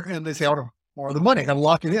broker, and they say, I want to borrow the money. And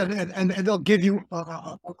lock it in. And they'll give you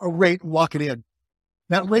a rate and lock it in.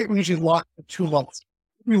 That rate usually locked for 2 months.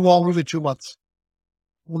 really long, really 2 months.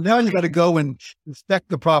 Well, now you got to go and inspect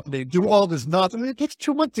the property, do all this nonsense. I mean, it takes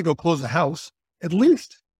 2 months to go close a house, at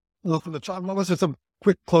least. From the time, unless there's some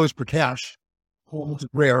quick close for cash, which is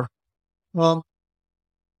rare. And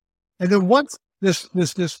then once the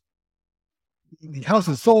house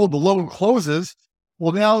is sold, the loan closes.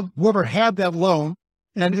 Well, now whoever had that loan,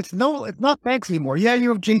 and it's not banks anymore. Yeah, you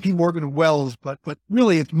have JP Morgan and Wells, but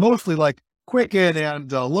really it's mostly like Quicken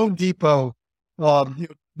and Loan Depot,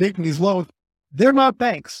 making these loans. They're not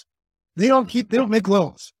banks. They don't make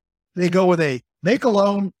loans. They go with make a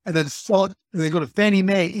loan and then sell it. And they go to Fannie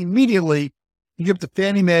Mae immediately. You give it to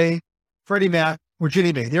Fannie Mae, Freddie Mac, or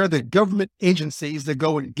Ginnie Mae. They're the government agencies that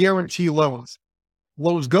go and guarantee loans.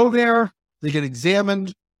 Loans go there. They get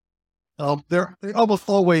examined. They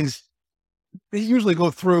usually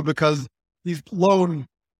go through because these loan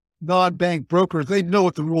non-bank brokers, they know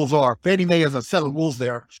what the rules are. Fannie Mae has a set of rules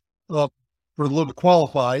there for the loan to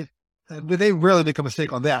qualify. And they rarely make a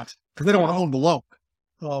mistake on that because they don't want to own the loan.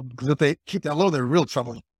 Because if they keep that loan, they're in real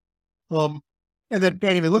trouble. And then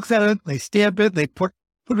Fannie Mae looks at it, they stamp it, they put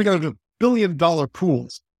together $1 billion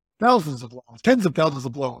pools, thousands of loans, tens of thousands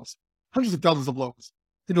of loans, hundreds of thousands of loans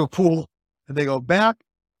into a pool, and they go back,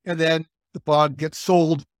 and then the bond gets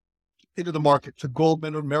sold into the market to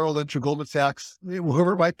Goldman or Merrill Lynch or Goldman Sachs,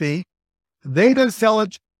 whoever it might be. They then sell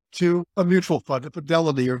it to a mutual fund, a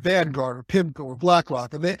Fidelity or Vanguard or PIMCO or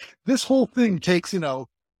BlackRock. And this whole thing takes, 3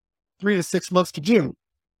 to 6 months to do.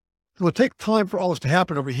 It will take time for all this to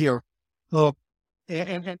happen over here. I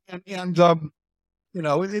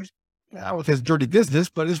won't say it's dirty business,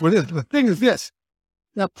 but it's what it is. The thing is this,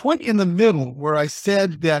 that point in the middle where I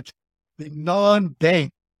said that the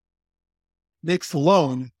non-bank makes the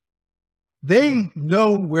loan, they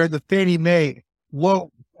know where the Fannie Mae loan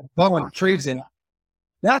bond trades in.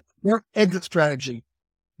 That's their exit strategy.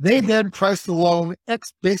 They then price the loan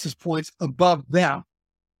X basis points above that,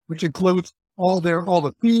 which includes all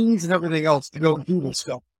the fees and everything else to go do this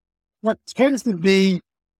stuff. What tends to be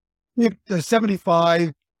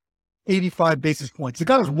 75, 85 basis points. It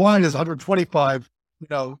got as wide as 125,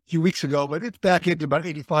 a few weeks ago, but it's back into about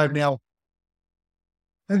 85 now.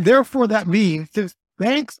 And therefore that means since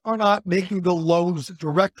banks are not making the loans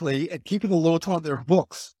directly and keeping the loans on their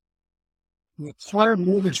books, the entire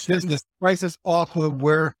mortgage business prices off of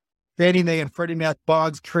where Fannie Mae and Freddie Mac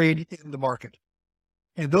bonds trade in the market.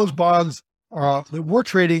 And those bonds that were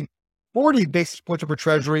trading 40 basis points over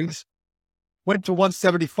treasuries went to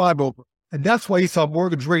 175 over. And that's why you saw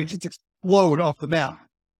mortgage rates just explode off the map,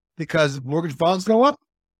 because mortgage bonds go up.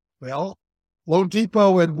 Well, Loan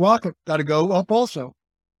Depot and Rocket got to go up also.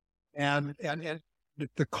 And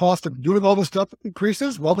the cost of doing all this stuff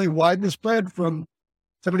increases. Well, they widen the spread from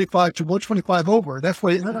 75 to 125 over. That's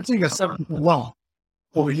why I'm seeing a 7% loan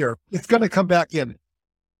over here. It's going to come back in.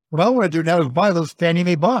 What I want to do now is buy those Fannie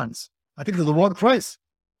Mae bonds. I think they're the wrong price.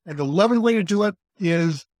 And the levered way to do it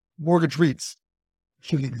is mortgage REITs.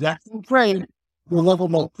 So the exact same trade, we're level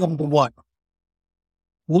number one.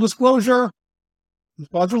 Full disclosure, these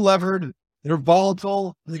bonds are levered. They're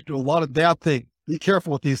volatile. They do a lot of bad things. Be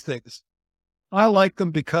careful with these things. I like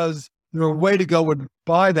them because they're a way to go and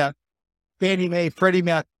buy that Fannie Mae, Freddie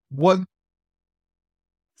Mac one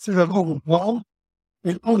sort of overwhelmed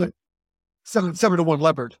and own it 7 to 1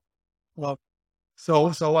 levered.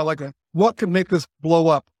 So I like that. What can make this blow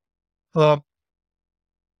up? If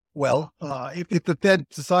the Fed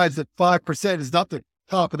decides that 5% is not the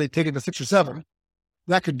top and they take it to 6 or 7,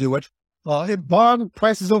 that could do it. If bond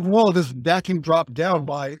prices overall just vacuum drop down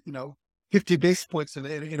by 50 basis points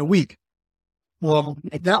in a week,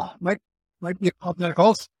 that might be a problematic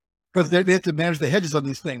also, because they have to manage the hedges on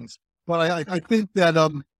these things. But I think that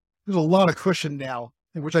there's a lot of cushion now,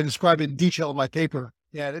 which I describe in detail in my paper.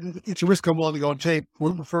 Yeah, it's a risk I'm willing to go and take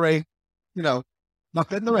for a, not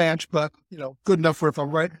betting the ranch, but, good enough for if I'm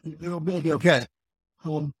right, it'll be okay.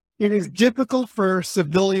 It is difficult for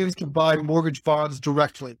civilians to buy mortgage bonds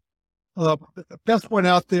directly. The best one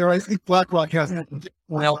out there, I think BlackRock has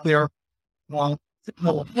one out there. But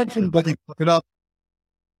they look it up.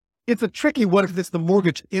 It's a tricky one if it's the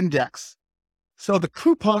mortgage index. So the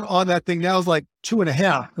coupon on that thing now is like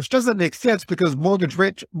 2.5, which doesn't make sense because mortgage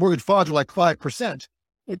bonds are like 5%.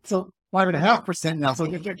 It's 5.5% now. So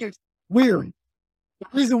it's weird. The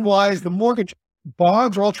reason why is the mortgage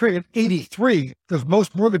bonds are all trading at 83, because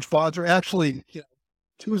most mortgage bonds are actually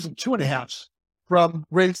 2s and 2.5s from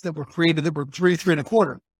rates that were created that were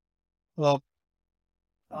 3.25. Well,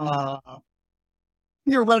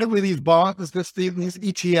 theoretically, these bonds, these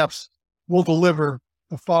ETFs will deliver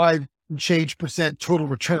a 5% and change total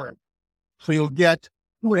return. So you'll get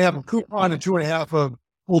 2.5 of coupon and 2.5 of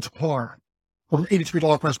pull to par. from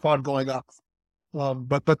 $83 per bond going up.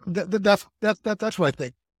 That's what I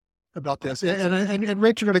think about this. And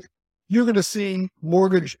rates you're going to see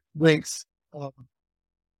mortgage rates. The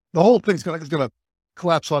whole thing's going to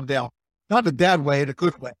collapse on down, not in a bad way, in a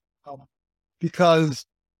good way. Because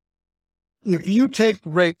if you take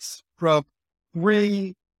rates from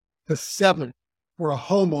 3 to 7 for a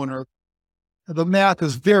homeowner, the math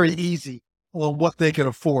is very easy on what they can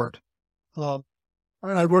afford. And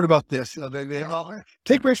I wrote about this. They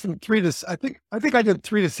take rates from 3 to, I think I did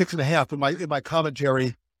 3 to 6.5 in my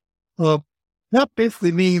commentary. That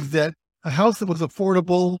basically means that a house that was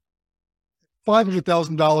affordable,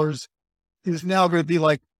 $500,000, is now going to be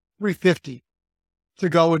like $350,000 to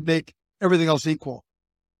go and make everything else equal.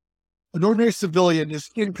 An ordinary civilian, his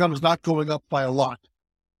income is not going up by a lot.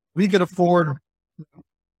 We can afford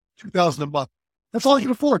 $2,000 a month. That's all you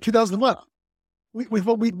can afford, $2,000 a month. We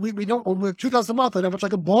don't, with $2,000 a month, I know much I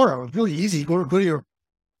can borrow. It's really easy. Go to your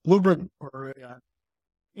Bloomberg or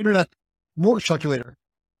internet mortgage calculator.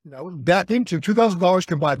 Back into $2,000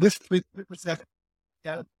 can buy this 3%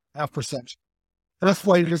 at 0.5%. And that's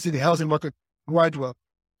why you're going to see the housing market grind to a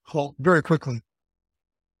halt very quickly.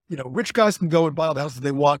 Rich guys can go and buy all the houses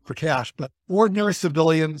they want for cash, but ordinary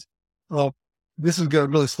civilians, this is going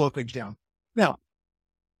to really slow things down. Now,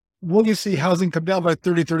 will you see housing come down by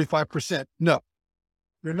 30, 35%? No,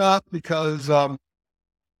 you're not, because you're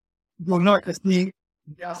not going to see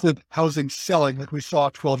massive housing selling like we saw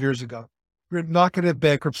 12 years ago. You're not going to have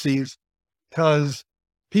bankruptcies, because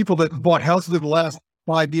people that bought houses in the last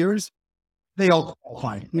 5 years, they all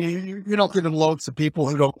qualify. You're not giving loans to people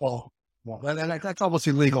who don't qualify. Well, that's almost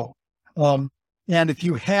illegal. And if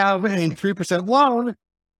you have a 3% loan,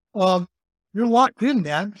 you're locked in,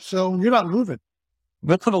 man. So you're not moving.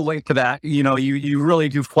 We'll put a link to that. You really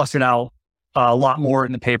do flush it out a lot more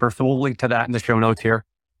in the paper. So we'll link to that in the show notes here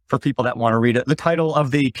for people that want to read it. The title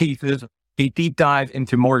of the piece is A Deep Dive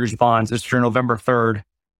into Mortgage Bonds. It's your November 3rd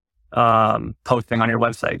posting on your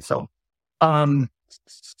website. So,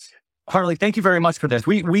 Harley, thank you very much for this.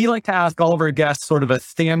 We like to ask all of our guests sort of a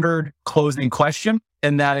standard closing question,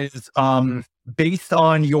 and that is based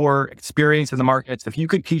on your experience in the markets, if you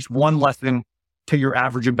could teach one lesson to your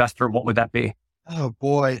average investor, what would that be? Oh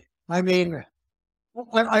boy. I mean,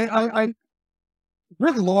 I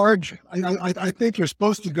really large. I think you're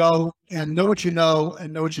supposed to go and know what you know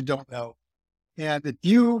and know what you don't know. And if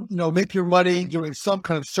you make your money doing some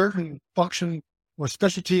kind of certain function or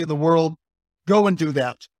specialty in the world, go and do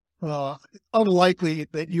that. It's unlikely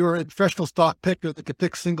that you're a professional stock picker that can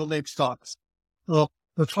pick single name stocks. The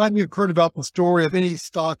time you've heard about the story of any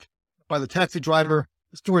stock by the taxi driver,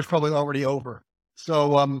 the story is probably already over.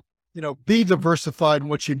 So, be diversified in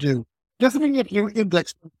what you do. Doesn't mean you're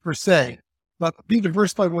index per se, but be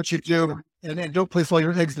diversified in what you do, and don't place all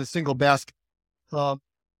your eggs in a single basket. And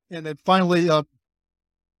then finally,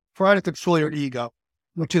 try to control your ego,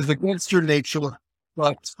 which is against your nature,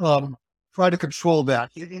 but try to control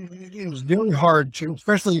that. It was very hard to,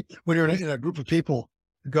 especially when you're in a group of people,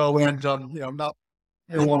 to go and, not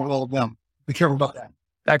everyone with all of them. Be careful about that.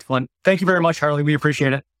 Excellent. Thank you very much, Harley. We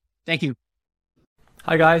appreciate it. Thank you.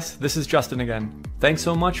 Hi guys, this is Justin again. Thanks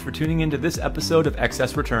so much for tuning into this episode of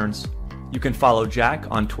Excess Returns. You can follow Jack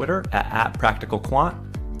on Twitter at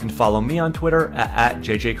 @PracticalQuant and follow me on Twitter at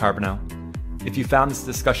JJCarbonneau. If you found this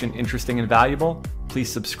discussion interesting and valuable,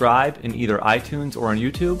 please subscribe in either iTunes or on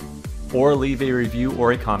YouTube, or leave a review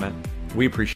or a comment. We appreciate it.